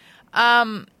feet.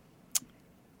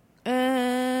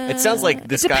 It sounds like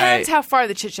this guy... It depends how far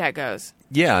the chit-chat goes.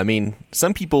 Yeah, I mean,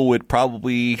 some people would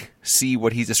probably see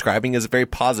what he's describing as a very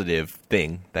positive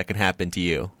thing that can happen to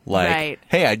you. Like, right.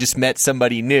 Hey, I just met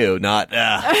somebody new, not,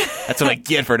 that's what I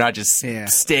get for not just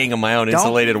staying in my own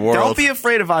insulated world. Don't be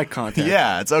afraid of eye contact.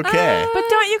 Yeah, it's okay. But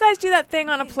don't you guys do that thing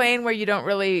on a plane where you don't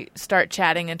really start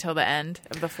chatting until the end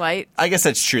of the flight? I guess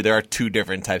that's true. There are 2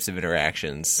 different types of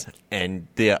interactions, and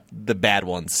the bad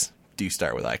ones do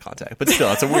start with eye contact. But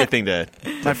still, it's a weird thing to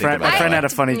My friend had a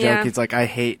funny joke. Yeah. He's like, I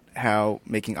hate how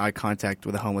making eye contact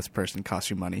with a homeless person costs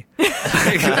you money.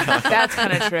 That's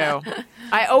kind of true.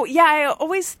 I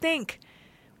always think,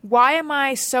 why am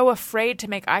I so afraid to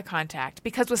make eye contact?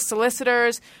 Because with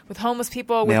solicitors, with homeless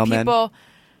people, with Mailmen. people,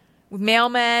 with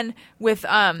mailmen, with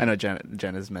I know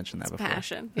Jen has mentioned that before.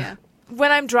 passion. Yeah.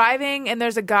 when I'm driving and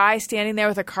there's a guy standing there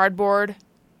with a cardboard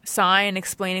sign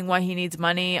explaining why he needs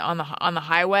money on the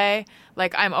highway,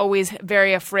 like I'm always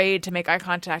very afraid to make eye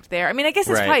contact there. I mean, I guess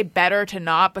it's probably better to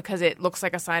not, because it looks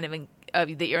like a sign of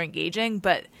that you're engaging,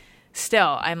 but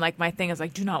still, I'm like, my thing is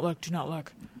like, do not look, do not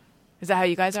look. Is that how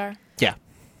you guys are? Yeah,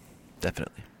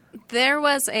 definitely. There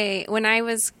was when I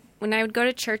would go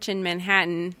to church in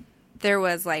Manhattan, there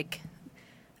was like,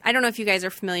 I don't know if you guys are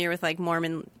familiar with like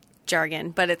Mormon jargon,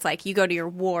 but it's like you go to your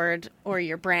ward or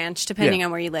your branch depending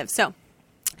on where you live. So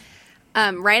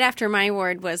right after my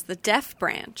ward was the deaf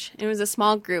branch. It was a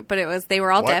small group, but they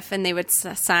were all deaf, and they would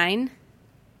sign.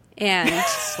 And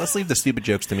Let's leave the stupid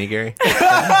jokes to me, Gary.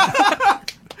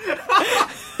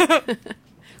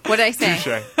 what'd I say?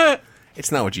 Touché.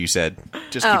 It's not what you said.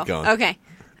 Just keep going. Okay.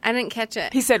 I didn't catch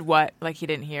it. He said what? Like he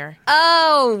didn't hear.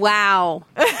 Oh, wow.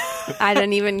 I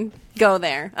didn't even go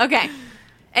there. Okay.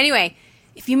 Anyway,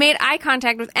 if you made eye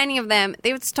contact with any of them,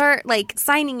 they would start like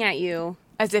signing at you.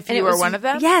 As if And you it were was- one of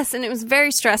them? Yes, and it was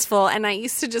very stressful, and I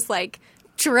used to just like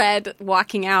dread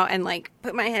walking out and like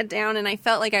put my head down, and I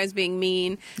felt like I was being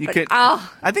mean.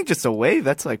 I think just a wave,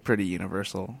 that's like pretty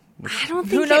universal. I don't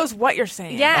think Who knows what you're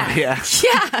saying? Yeah. Yeah.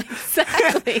 Yeah,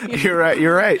 exactly. You're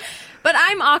right. But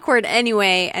I'm awkward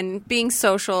anyway, and being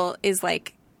social is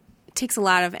like, it takes a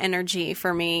lot of energy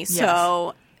for me.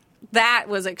 So that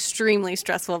was extremely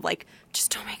stressful of like, just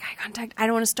don't make eye contact. I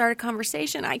don't want to start a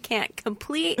conversation. I can't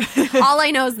complete. All I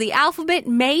know is the alphabet,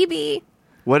 maybe.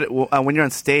 When you're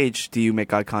on stage, do you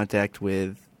make eye contact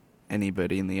with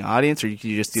anybody in the audience, or you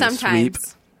just do a sweep?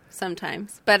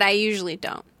 Sometimes. But I usually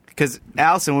don't. Because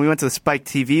Alison, when we went to the Spike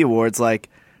TV Awards, like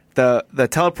the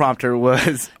teleprompter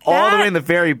was all the way in the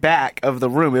very back of the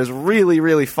room. It was really,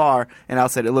 really far, and Al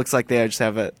said it looks like they just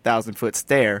have a 1,000-foot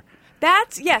stare.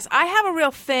 Yes, I have a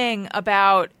real thing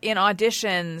about in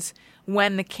auditions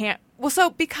when the so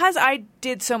because I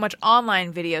did so much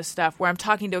online video stuff where I'm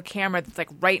talking to a camera that's like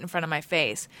right in front of my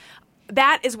face,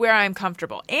 that is where I'm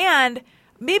comfortable. And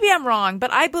maybe I'm wrong,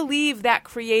 but I believe that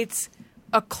creates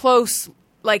a close,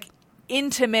 like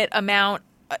intimate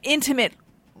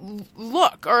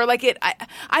look, or like it.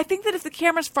 I think that if the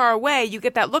camera's far away, you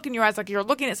get that look in your eyes like you're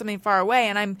looking at something far away,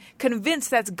 and I'm convinced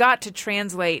that's got to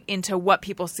translate into what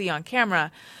people see on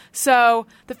camera. So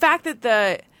the fact that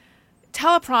the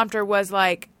teleprompter was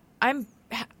like, I'm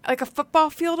like a football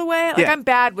field away. Like Yeah. I'm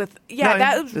bad with. Yeah, No,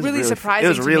 that was really surprising. It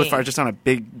was to really me. far, just on a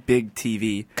big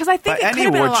TV. Because I think but it any could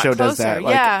have been a award lot show does closer. that.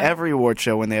 Like yeah. every award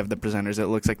show, when they have the presenters, it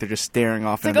looks like they're just staring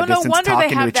off It's in like, the oh no distance, wonder they talking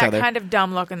to have each that other. kind of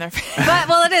dumb look in their face. But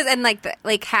well, it is, and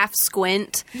like half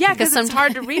squint. Yeah, because it's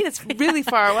hard to read. It's really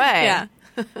far away. Yeah.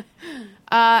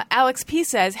 Alex P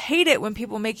says, hate it when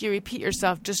people make you repeat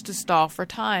yourself just to stall for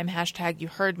time. # you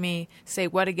heard me. Say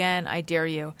what again? I dare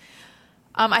you.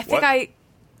 I think What?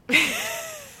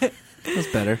 That's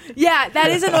better. Yeah, that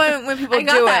is annoying when people I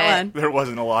got do that it. one. There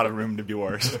wasn't a lot of room to be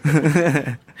worse.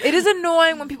 It is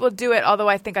annoying when people do it, although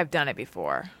I think I've done it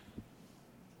before.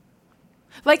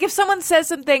 Like if someone says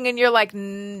something and you're like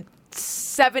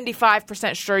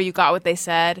 75% sure you got what they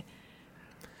said,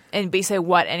 and you say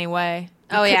what anyway.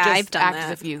 You Oh, could yeah, just I've done act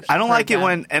that. as if you I don't heard like it them.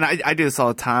 when, and I do this all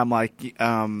the time. Like,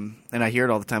 and I hear it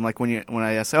all the time. Like when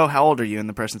I ask, "Oh, how old are you?" and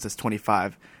the person says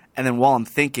 25, and then while I'm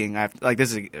thinking, like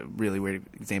this is a really weird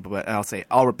example, but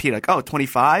I'll repeat like, "Oh,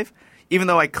 25," even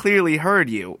though I clearly heard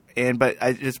you. But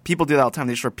people do that all the time.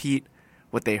 They just repeat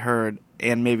what they heard,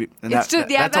 and that's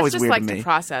always just weird like to me. the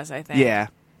process, I think. Yeah.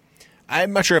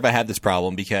 I'm not sure if I have this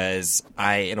problem because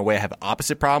in a way, I have the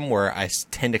opposite problem where I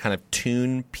tend to kind of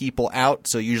tune people out.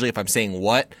 So usually if I'm saying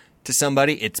what to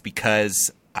somebody, it's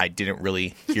because I didn't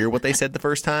really hear what they said the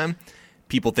first time.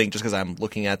 People think just because I'm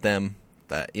looking at them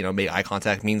that, maybe eye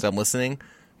contact means I'm listening,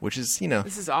 which is,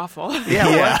 This is awful.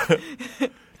 Yeah.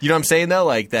 You know what I'm saying, though?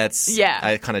 Like, Yeah.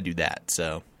 I kind of do that,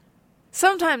 so.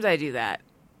 Sometimes I do that.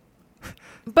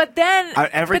 But then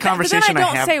every conversation but then I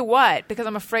don't I have- say what because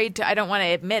I'm afraid I don't want to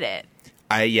admit it.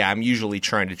 I'm usually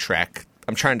trying to track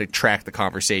the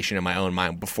conversation in my own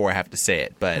mind before I have to say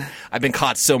it. But I've been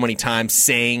caught so many times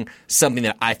saying something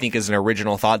that I think is an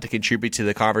original thought to contribute to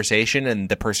the conversation, and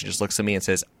the person just looks at me and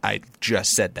says, "I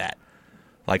just said that."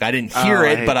 Like I didn't hear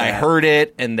it, but I heard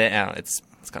it, and then I don't know, it's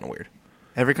kind of weird.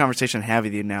 Every conversation I have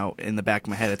with you now, in the back of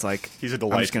my head, it's like He's a I'm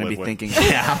delight just going to to be live with. thinking,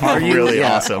 Yeah, are you really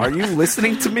awesome. Are you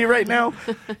listening to me right now?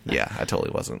 Yeah, I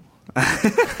totally wasn't.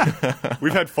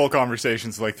 We've had full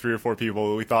conversations with like 3 or 4 people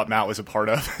that we thought Matt was a part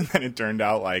of, and then it turned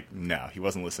out like, no, he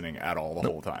wasn't listening at all the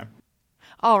whole time.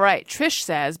 All right, Trish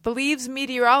says, believes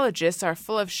meteorologists are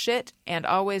full of shit and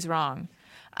always wrong.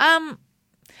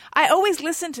 I always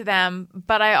listen to them,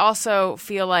 but I also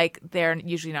feel like they're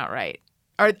usually not right.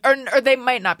 Or they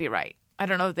might not be right. I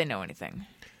don't know if they know anything.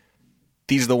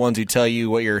 These are the ones who tell you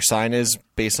what your sign is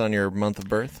based on your month of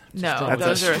birth? No,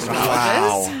 those are astrologists.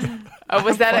 Wow. Oh,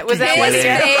 was that what His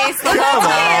it? face the whole time.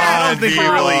 I don't think he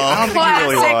really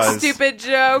Classic was. stupid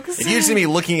jokes. It used to me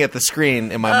looking at the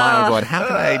screen in my mind, I'm going, how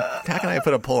can I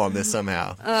put a pull on this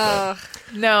somehow?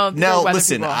 No, they're No, weather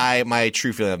listen, people. my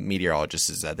true feeling of meteorologists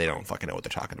is that they don't fucking know what they're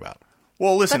talking about.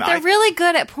 Well, listen, But they're really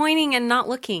good at pointing and not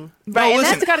looking. Right, and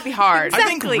listen, that's got to be hard. I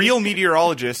think real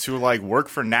meteorologists who like work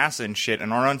for NASA and shit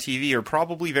and are on TV are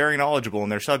probably very knowledgeable in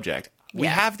their subject. We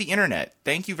Yeah. have the internet.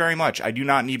 Thank you very much. I do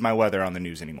not need my weather on the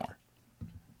news anymore.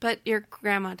 But your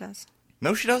grandma does.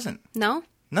 No, she doesn't. No?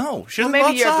 No, she Well, doesn't maybe go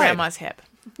outside. your grandma's hip.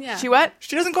 Yeah. She what?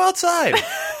 She doesn't go outside.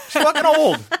 She's fucking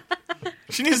old.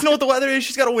 She needs to know what the weather is.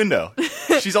 She's got a window.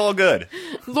 She's all good.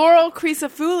 Laurel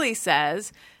Crisafulli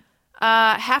says,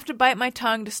 have to bite my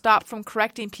tongue to stop from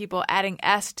correcting people adding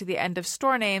S to the end of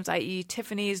store names, i.e.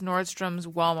 Tiffany's, Nordstrom's,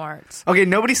 Walmart's. Okay,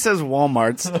 nobody says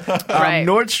Walmart's. Right.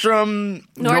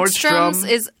 Nordstrom's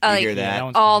is like hear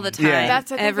that? all the time. Yeah. I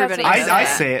think Everybody that's does what I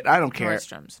that. say it. I don't care.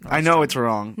 Nordstrom's. I know it's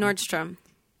wrong.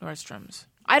 Nordstrom's.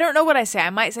 I don't know what I say. I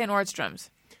might say Nordstrom's.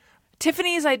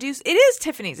 Tiffany's, I do. It is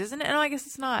Tiffany's, isn't it? No, I guess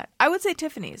it's not. I would say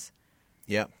Tiffany's.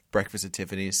 Yep, breakfast at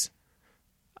Tiffany's.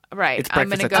 Right. It's I'm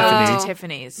going to breakfast go at to Tiffany's.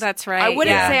 Tiffany's. That's right. I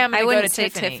wouldn't yeah. say I'm going I to go wouldn't to say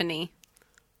Tiffany.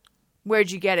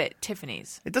 Where'd you get it?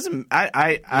 Tiffany's. It doesn't.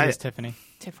 It is Tiffany.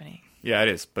 Tiffany. Yeah, it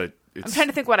is, but it's. I'm trying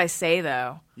to think what I say,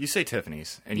 though. You say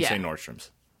Tiffany's and you Yeah. say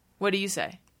Nordstrom's. What do you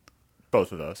say?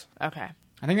 Both of those. Okay.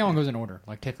 I think that one goes in order.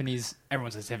 Like Tiffany's,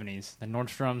 everyone says Tiffany's. Then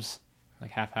Nordstrom's,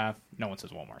 like half. No one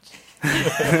says Walmart's.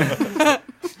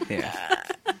 Yeah.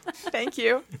 Thank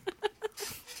you.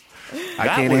 I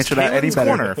can't answer that any Caitlin's better.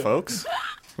 Corner, folks.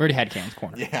 We already had Cam's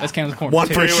Corner. Yeah. That's Cam's Corner. One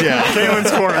too. for sure.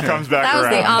 Caitlin's Corner comes back That was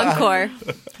around. the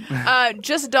encore.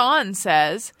 Just Dawn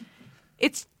says,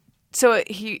 it's so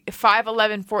he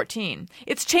 5/11/14.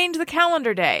 It's changed the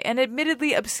calendar day, an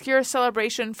admittedly obscure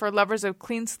celebration for lovers of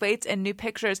clean slates and new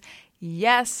pictures.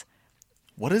 Yes.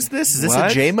 What is this? Is this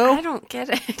What? a JMO? I don't get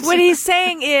it. What he's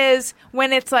saying is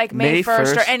when it's like May May 1st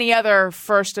or 1st. any other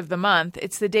first of the month,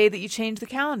 it's the day that you change the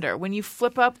calendar. When you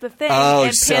flip up the thing Oh, and pin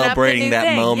up the celebrating new that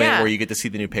thing. moment Yeah. where you get to see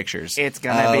the new pictures. It's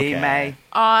gonna be Okay. May.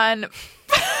 On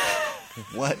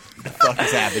What the fuck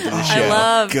has happened to the show? I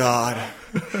love God.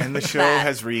 And the show That.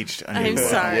 has reached a new I'm low.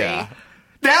 sorry. Yeah.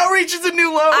 That reaches a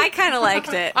new low. I kind of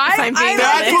liked it. I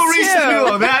That's what reached a new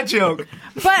low. That joke.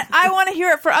 But I want to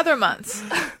hear it for other months.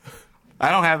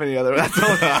 I don't have any other.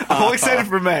 I'm all excited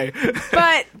for May.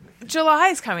 But July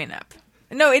is coming up.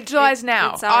 No, July's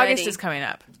now. it's already. August is coming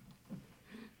up.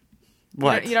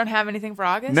 What? You don't have anything for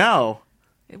August? No.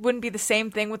 It wouldn't be the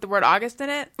same thing with the word August in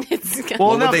it? Well,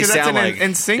 What no, would they because that's sound an like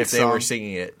NSYNC if they song. were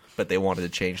singing it, but they wanted to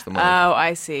change the month? Oh,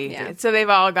 I see. Yeah. So they've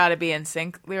all got to be in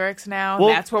sync lyrics now. Well-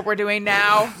 That's what we're doing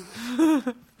now.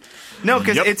 No,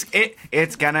 because Yep.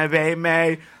 it's gonna be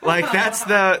May. Like that's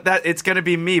it's gonna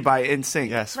be me by NSYNC.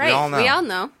 Yes, Right. we all know. We all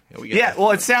know. Yeah, well,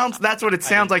 that's what it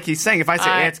sounds like he's saying. If I say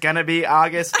I- it's gonna be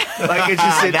August, like it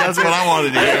just it That's doesn't. what I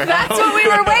wanted to hear. That's what we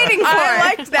were waiting for. I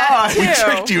liked that We too.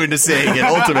 tricked you into saying it,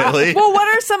 ultimately. Well, what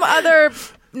are some other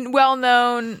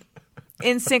well-known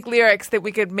in sync lyrics that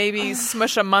we could maybe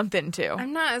smush a month into?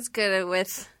 I'm not as good at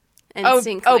with Oh,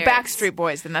 NSYNC oh, lyrics. Backstreet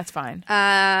Boys. Then that's fine.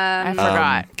 I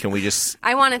forgot. Can we just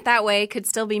I Want It That Way could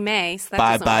still be May. So that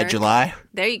bye doesn't bye work. July?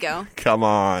 There you go. Come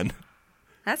on.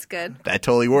 That's good. That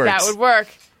totally works. That would work.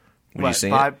 When you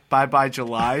sing bye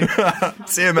July. it.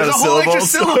 Same amount There's of a whole extra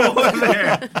syllables. syllable in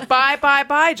there.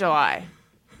 Bye, July.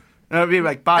 That would be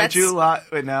like bye That's- July.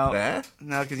 Wait, no, Eh?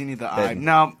 no, because you need the I.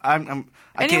 No, I can't.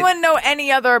 Anyone know any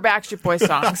other Backstreet Boys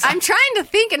songs? I'm trying to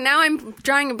think, and now I'm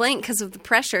drawing a blank because of the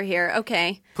pressure here.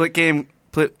 Okay. Quit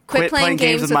playing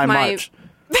games with my March.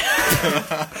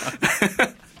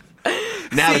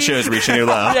 Now the show's reaching a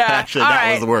low. Yeah, Actually, all that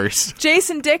right. was the worst.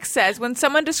 Jason Dick says, when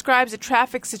someone describes a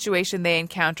traffic situation they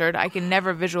encountered, I can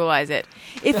never visualize it.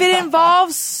 If it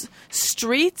involves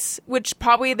streets, which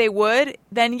probably they would,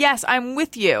 then yes, I'm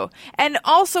with you. And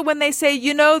also when they say,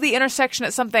 the intersection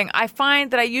at something, I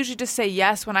find that I usually just say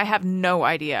yes when I have no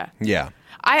idea. Yeah.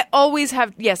 I always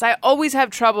have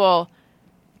trouble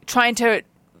trying to,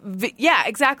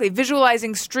 exactly,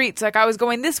 visualizing streets. Like I was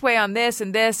going this way on this,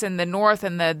 and the north,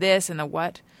 and the this, and the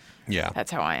what. Yeah.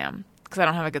 That's how I am, because I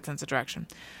don't have a good sense of direction.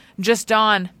 Just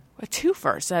Dawn, a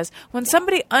twofer, says, when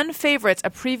somebody unfavorites a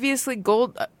previously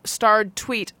gold-starred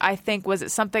tweet, I think, was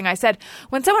it something I said?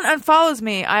 When someone unfollows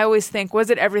me, I always think, was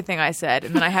it everything I said?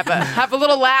 And then I have a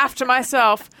little laugh to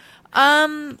myself.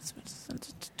 I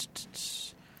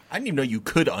didn't even know you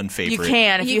could unfavorite. You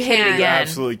can if you hit it can. again. You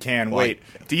absolutely can. Wait,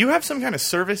 do you have some kind of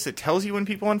service that tells you when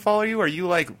people unfollow you? Or are you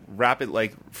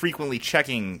frequently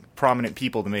checking prominent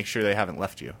people to make sure they haven't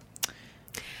left you?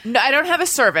 No, I don't have a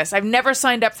service. I've never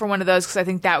signed up for one of those because I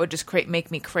think that would just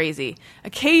make me crazy.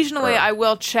 Occasionally, I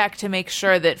will check to make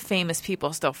sure that famous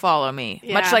people still follow me.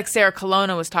 Yeah. Much like Sarah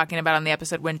Colonna was talking about on the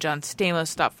episode when John Stamos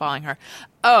stopped following her.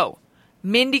 Oh,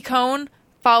 Mindy Cohn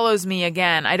follows me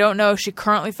again. I don't know if she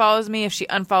currently follows me, if she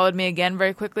unfollowed me again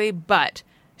very quickly, but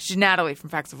she's Natalie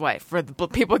from Facts of Life. For the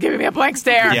people giving me a blank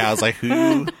stare. Yeah, I was like,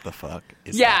 who the fuck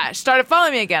is that? Yeah, she started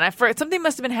following me again. Something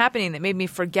must have been happening that made me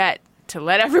forget to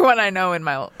let everyone I know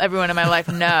everyone in my life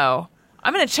know.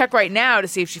 I'm going to check right now to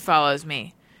see if she follows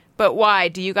me. But why?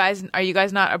 Are you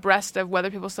guys not abreast of whether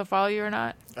people still follow you or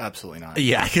not? Absolutely not.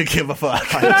 Yeah, I could give a fuck.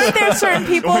 But aren't there certain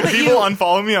people When that people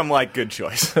unfollow me, I'm like, good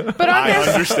choice. aren't I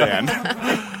there- understand.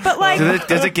 But like,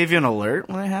 Does it give you an alert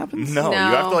when it happens? No, you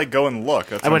have to go and look.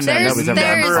 That's I what I'm wouldn't know saying. because It's I've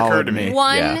never never occurred to me.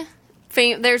 One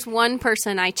there's one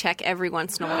person I check every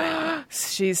once in a while.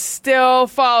 she's still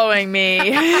following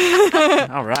me.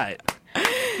 All right.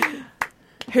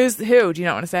 Who? Do you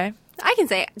not want to say? I can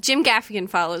say it. Jim Gaffigan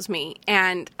follows me,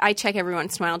 and I check every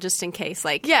once in a while just in case.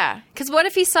 Yeah. Because what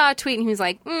if he saw a tweet and he was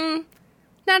like,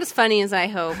 not as funny as I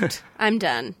hoped. I'm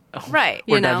done. Right.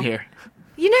 You We're know? done here.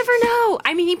 You never know.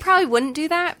 I mean, he probably wouldn't do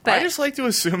that, but I just like to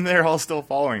assume they're all still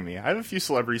following me. I have a few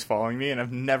celebrities following me, and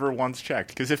I've never once checked.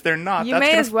 Because if they're not, You that's may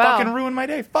going as to well. fucking ruin my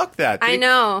day. Fuck that. I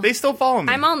know. They still follow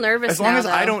me. I'm all nervous As long now, as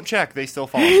I though. don't check, they still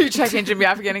follow me. You checking Jim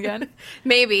Gaffigan again?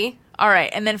 maybe. All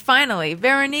right, and then finally,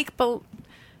 Veronique,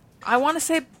 I want to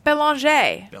say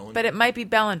Belanger, but it might be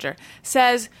Bellinger,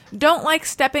 says, don't like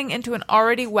stepping into an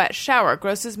already wet shower.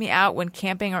 Grosses me out when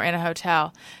camping or in a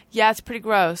hotel. Yeah, it's pretty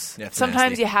gross. That's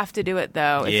Sometimes nasty. you have to do it,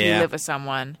 though, if you Yeah. live with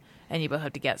someone and you both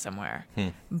have to get somewhere.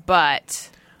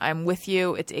 But I'm with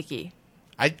you. It's icky.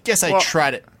 I guess I Well,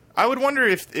 tried it. I would wonder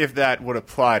if that would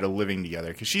apply to living together,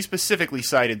 because she specifically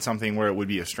cited something where it would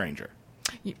be a stranger.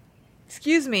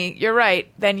 Excuse me, you're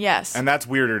right. Then yes. And that's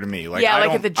weirder to me. Yeah, I like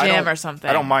don't- at the I gym don't- or something.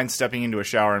 I don't mind stepping into a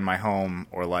shower in my home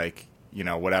or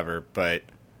whatever. But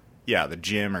yeah, the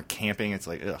gym or camping, it's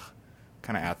like, ugh, what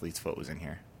kind of athlete's foot was in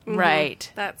here?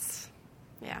 Right. That's,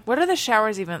 yeah. What are the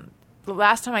showers even? The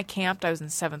last time I camped, I was in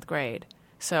 7th grade.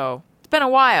 So it's been a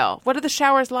while. What are the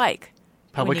showers like?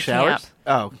 Public when you showers? camp?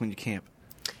 Oh, when you camp.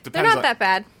 They're not that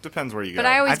bad. Depends where you go. But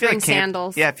I always feel bring like camp-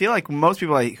 sandals. Yeah, I feel like most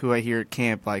people who I hear at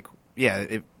camp,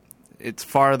 it's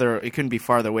farther. It couldn't be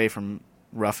farther away from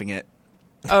Roughing It.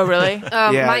 Oh, really?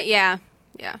 Yeah.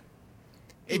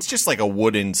 It's just like a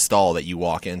wooden stall that you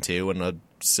walk into, and a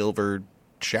silver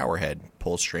shower head,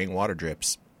 pull string, water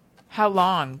drips. How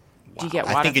long do you get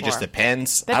water I think it for? just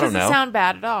depends. That I don't doesn't know. sound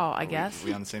bad at all, I guess. Are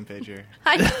we on the same page here?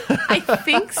 I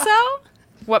think so.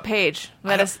 What page?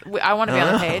 I want to be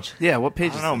on the page. Yeah, what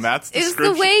page I don't know. Matt's It was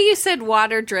description. the way you said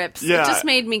water drips. Yeah. It just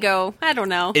made me go, I don't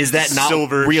know. Is that not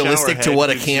Silver realistic shower to head what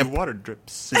a gives you camp? water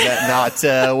drips? Is that not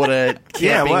what a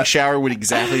camping what? shower would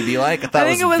exactly be like? I thought I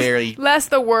think it was was very. less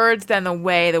the words than the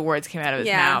way the words came out of his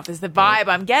Yeah. mouth. Is the vibe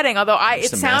I'm getting. Although it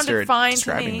just a master sounded at fine to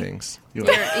describing me. things. You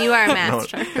are a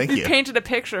master. Thank You you. painted a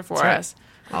picture for right. us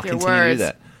with I'll your continue words. to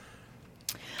do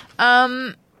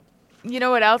that. You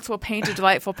know what else will paint a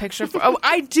delightful picture for? Oh,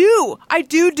 I do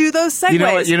those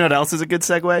segues. You know what else is a good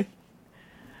segue?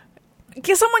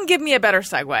 Someone give me a better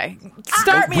segue.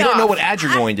 Start me We don't off. know what ad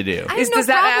you're going to do. I have no does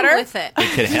that problem matter? with it.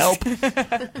 It could help.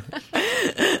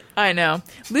 I know.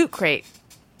 Loot Crate.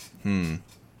 I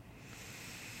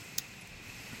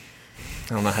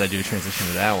don't know how to do a transition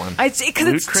to that one. Because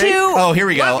it's Crate? too. Oh, here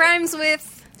we go. What rhymes with?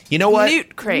 You know what?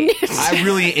 Loot Crate. I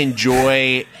really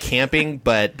enjoy camping,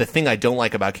 but the thing I don't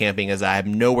like about camping is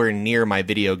I'm nowhere near my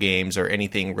video games or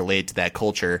anything related to that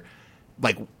culture.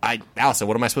 Like, Allison,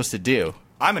 what am I supposed to do?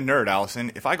 I'm a nerd,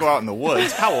 Allison. If I go out in the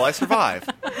woods, how will I survive?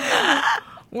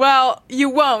 Well, you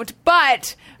won't,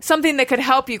 but something that could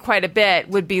help you quite a bit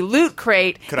would be Loot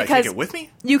Crate. Could I take it with me?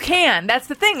 You can. That's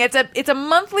the thing. It's a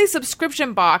monthly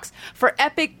subscription box for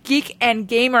epic geek and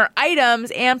gamer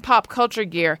items and pop culture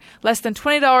gear. Less than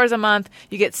 $20 a month.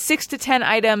 You get 6 to 10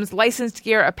 items, licensed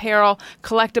gear, apparel,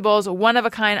 collectibles,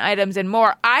 one-of-a-kind items, and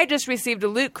more. I just received a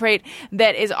Loot Crate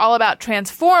that is all about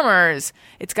Transformers.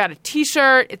 It's got a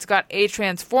T-shirt. It's got a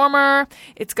Transformer.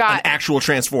 It's got An actual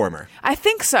Transformer. I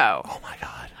think so. Oh my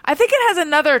god. I think it has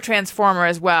another Transformer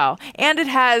as well. And it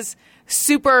has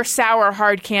super sour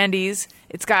hard candies.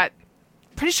 It's got,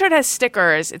 pretty sure it has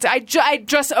stickers. I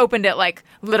just opened it like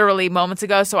literally moments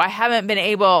ago, so I haven't been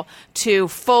able to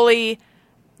fully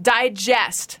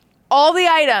digest all the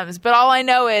items, but all I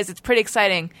know is it's pretty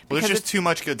exciting. Well, there's because just too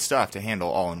much good stuff to handle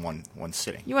all in one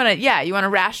sitting. you want to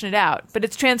ration it out. But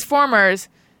it's Transformers,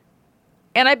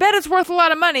 and I bet it's worth a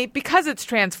lot of money because it's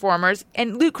Transformers,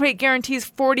 and Loot Crate guarantees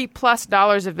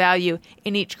 $40+ of value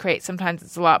in each crate. Sometimes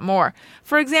it's a lot more.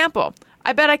 For example,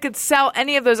 I bet I could sell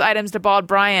any of those items to Bald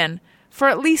Brian for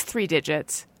at least 3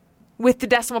 digits with the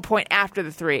decimal point after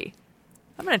the 3.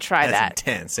 I'm going to try That's that.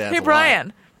 intense. That's Hey, a lot.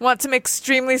 Brian, want some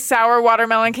extremely sour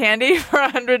watermelon candy for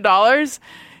 $100?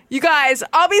 You guys,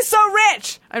 I'll be so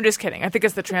rich! I'm just kidding. I think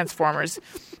it's the Transformers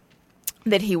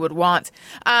that he would want.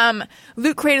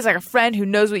 Loot Crate is like a friend who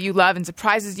knows what you love and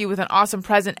surprises you with an awesome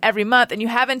present every month, and you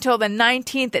have until the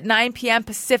 19th at 9 p.m.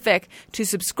 Pacific to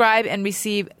subscribe and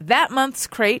receive that month's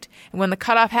crate. And when the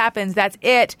cutoff happens, that's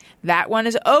it. That one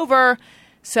is over.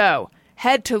 So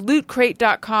head to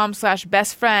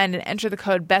lootcrate.com/bestfriend and enter the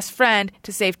code bestfriend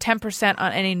to save 10%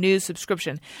 on any new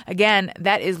subscription. Again,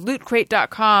 that is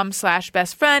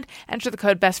lootcrate.com/bestfriend. Enter the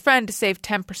code bestfriend to save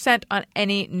 10% on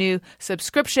any new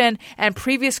subscription. And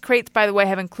previous crates, by the way,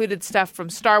 have included stuff from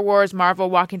Star Wars,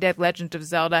 Marvel, Walking Dead, Legend of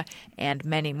Zelda, and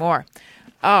many more.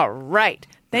 All right.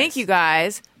 Thank you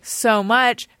guys so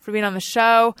much for being on the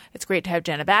show. It's great to have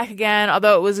Jenna back again.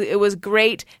 Although it was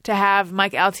great to have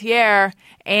Mike Altier.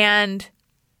 And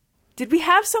did we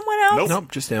have someone else?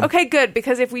 Nope, just him. Okay, good.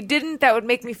 Because if we didn't, that would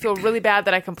make me feel really bad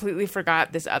that I completely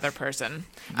forgot this other person.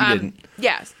 You didn't.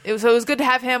 Yes. It was good to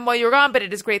have him while you were gone, but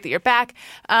it is great that you're back.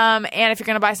 And if you're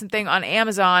going to buy something on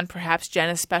Amazon, perhaps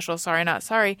Jenna's special, sorry, not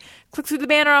sorry, click through the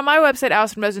banner on my website,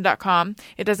 AlisonRosen.com.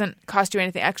 It doesn't cost you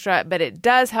anything extra, but it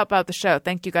does help out the show.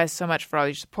 Thank you guys so much for all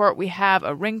your support. We have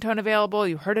a ringtone available.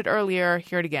 You heard it earlier.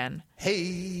 Hear it again.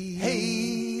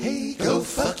 Hey, go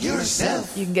fuck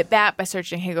yourself. You can get that by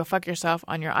searching Hey Go Fuck Yourself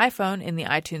on your iPhone in the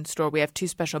iTunes store. We have 2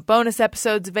 special bonus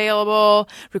episodes available,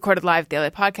 recorded live at the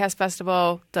LA Podcast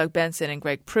Festival, Doug Benson and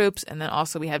Greg Proops, and then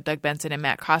also we have Doug Benson and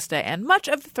Matt Costa and much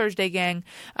of the Thursday Gang.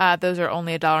 Those are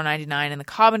only $1.99 in the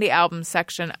comedy album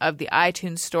section of the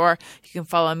iTunes store. You can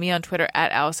follow me on Twitter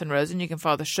at Alison Rosen. You can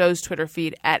follow the show's Twitter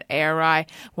feed at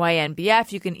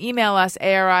ARIYNBF. You can email us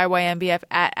ARIYNBF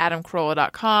at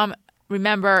adamcarolla.com.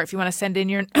 Remember, if you want to send in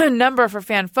your number for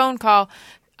fan phone call,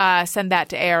 send that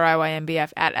to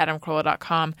ARIYNBF at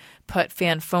adamcarolla.com. Put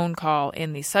fan phone call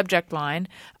in the subject line.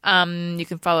 You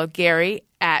can follow Gary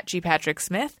at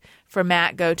GPatrickSmith. For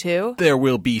Matt, go to There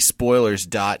will be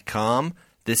spoilers.com.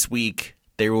 This week,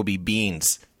 there will be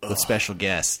beans with special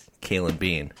guest, Kaylin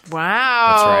Bean.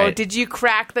 Wow. That's right. Did you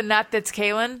crack the nut that's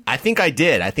Kaylin? I think I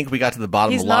did. I think we got to the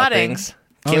bottom He's of a lot nodding. of things.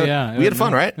 Caleb, yeah. we had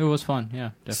fun, right? It was fun.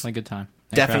 Yeah, definitely a good time.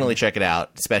 Thanks for having Definitely me. check it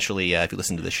out, especially if you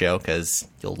listen to the show, because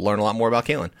you'll learn a lot more about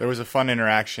Kalen. There was a fun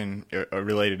interaction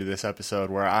related to this episode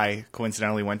where I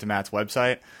coincidentally went to Matt's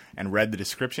website and read the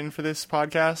description for this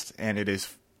podcast, and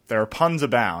there are puns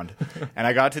abound. And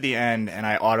I got to the end, and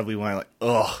I audibly went like,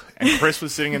 ugh. And Chris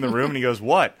was sitting in the room, and he goes,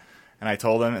 what? And I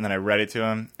told him, and then I read it to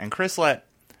him, and Chris let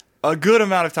a good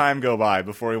amount of time go by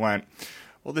before he went,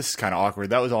 well, this is kind of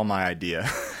awkward. That was all my idea.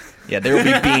 Yeah, There Will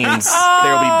Be Beans.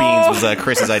 There Will Be Beans was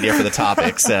Chris's idea for the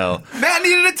topic, so... Matt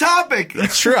needed a topic!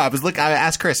 That's true. I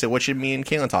asked Chris, what should me and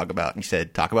Kalen talk about? And he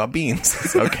said, talk about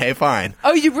beans. Okay, fine.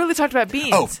 Oh, you really talked about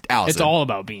beans. Oh, Alison. It's all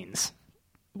about beans.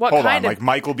 What Hold kind on, of? like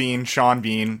Michael Bean, Sean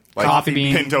Bean, like Coffee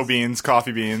beans. Pinto beans,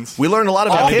 coffee beans. We learned a lot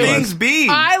about All Kalen. things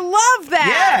beans. I love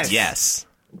that. Yes. Yes.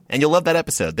 And you'll love that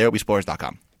episode.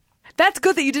 ThereWillBeSpoilers.com. That's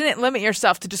good that you didn't limit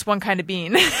yourself to just one kind of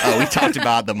bean. Oh, we talked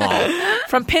about them all.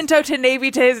 From Pinto to Navy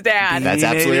to his dad. That's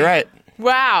absolutely right.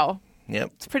 Wow.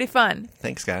 Yep. It's pretty fun.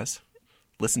 Thanks, guys.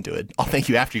 Listen to it. I'll thank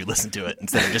you after you listen to it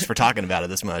instead of just for talking about it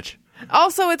this much.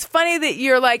 Also, it's funny that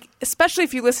you're like, especially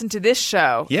if you listen to this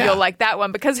show, Yeah. you'll like that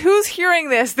one, because who's hearing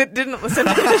this that didn't listen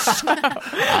to this show?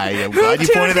 I am Who glad you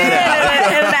tuned pointed in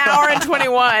that in an hour and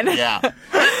 21 Yeah.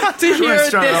 to hear this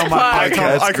start on my plug?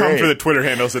 podcast. I come great. for the Twitter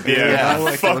handles at the end. I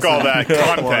like Fuck those all ones.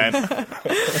 that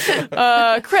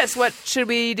content. Chris, what should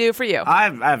we do for you? I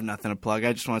have nothing to plug.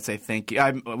 I just want to say thank you.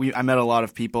 I met a lot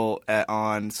of people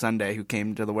on Sunday who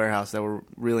came to the warehouse that were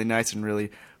really nice and really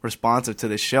responsive to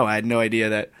this show. I had no idea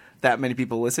that many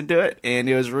people listened to it, and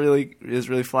it was really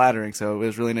flattering. So it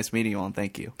was really nice meeting you all, and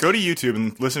thank you. Go to YouTube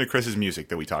and listen to Chris's music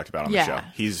that we talked about on Yeah. the show.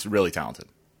 He's really talented.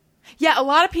 Yeah, a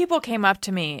lot of people came up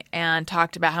to me and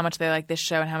talked about how much they like this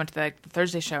show and how much they like the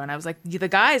Thursday show. And I was like, the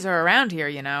guys are around here,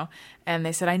 you know? And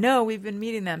they said, I know, we've been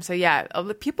meeting them. So yeah,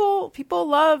 people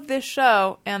love this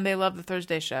show and they love the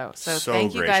Thursday show. So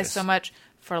thank you guys gracious. so much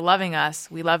for loving us.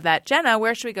 We love that. Jenna,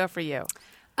 where should we go for you?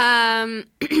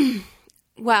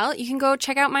 Well, you can go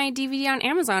check out my DVD on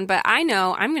Amazon, but I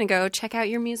know I'm going to go check out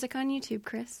your music on YouTube,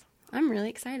 Chris. I'm really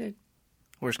excited.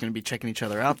 We're just going to be checking each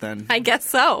other out then. I guess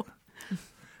so.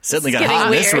 Suddenly This got is hot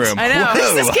in getting this weird. room. I know. Whoa.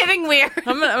 This is getting weird.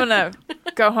 I'm gonna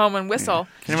go home and whistle.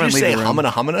 Did you say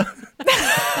humana?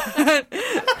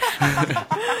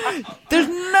 There's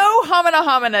no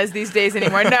hominas these days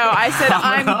anymore. No, I said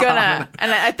I'm gonna,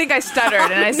 and I think I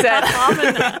stuttered, and I said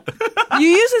homina. You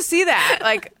used to see that,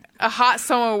 like a hot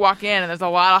someone would walk in, and there's a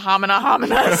lot of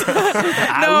hominas.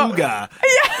 No, Auga.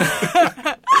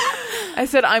 I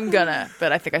said I'm gonna,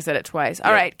 but I think I said it twice.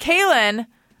 All right, Kaylin.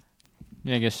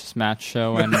 Yeah, I guess just Matt's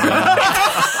show and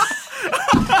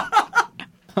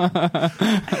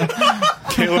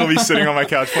Caitlin will be sitting on my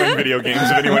couch playing video games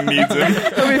if anyone needs him.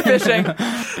 We'll be fishing.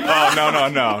 Oh,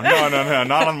 no,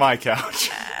 not on my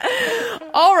couch.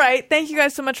 All right, thank you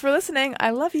guys so much for listening. I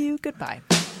love you. Goodbye.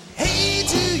 Hey,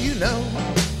 do you know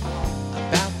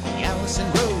about the Alison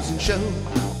Rosen show?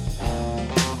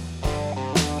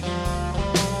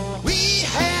 We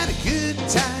had a good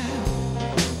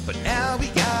time, but now we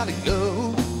gotta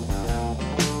go.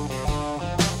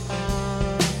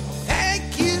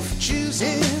 Thank you for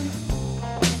choosing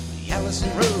the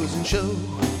Alison Rosen show.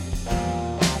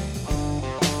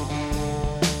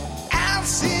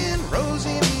 Alison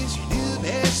Rosen is your new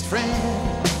best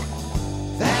friend.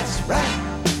 That's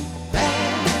right.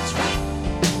 That's right.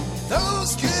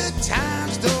 Those good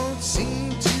times don't seem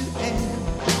to end.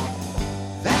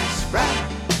 That's right.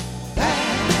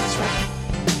 That's right.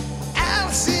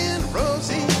 Alison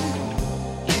Rosen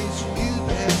is your new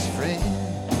best friend.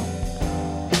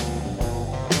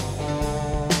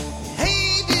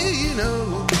 Hey, do you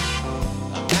know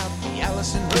about the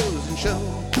Alison Rosen show?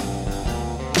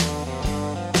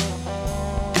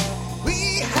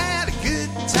 We had a good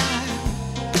time,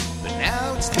 but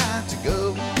now it's time to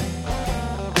go.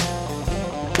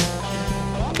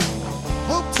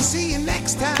 Hope to see you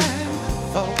next time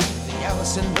for the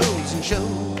Alison Rosen show.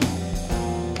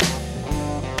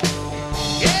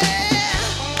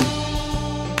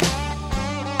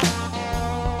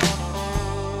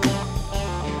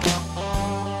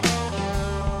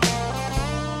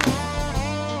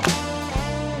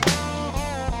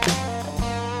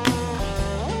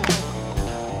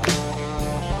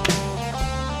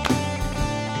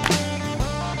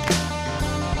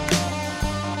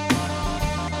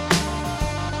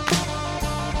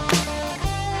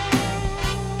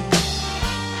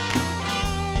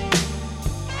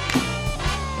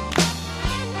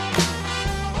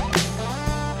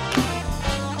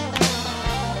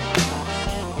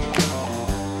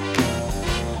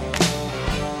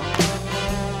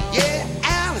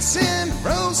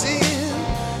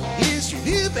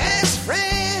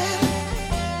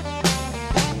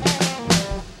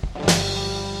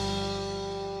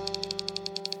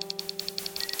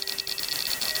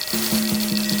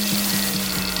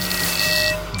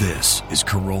 This is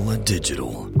Corolla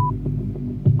Digital.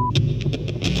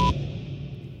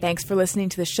 Thanks for listening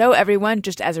to the show, everyone.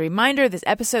 Just as a reminder, this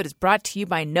episode is brought to you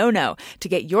by NoNo. To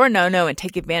get your NoNo and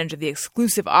take advantage of the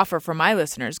exclusive offer for my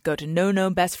listeners, go to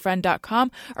nonobestfriend.com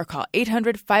or call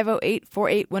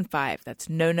 800-508-4815. That's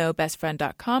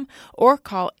nonobestfriend.com or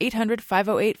call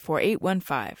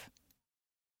 800-508-4815.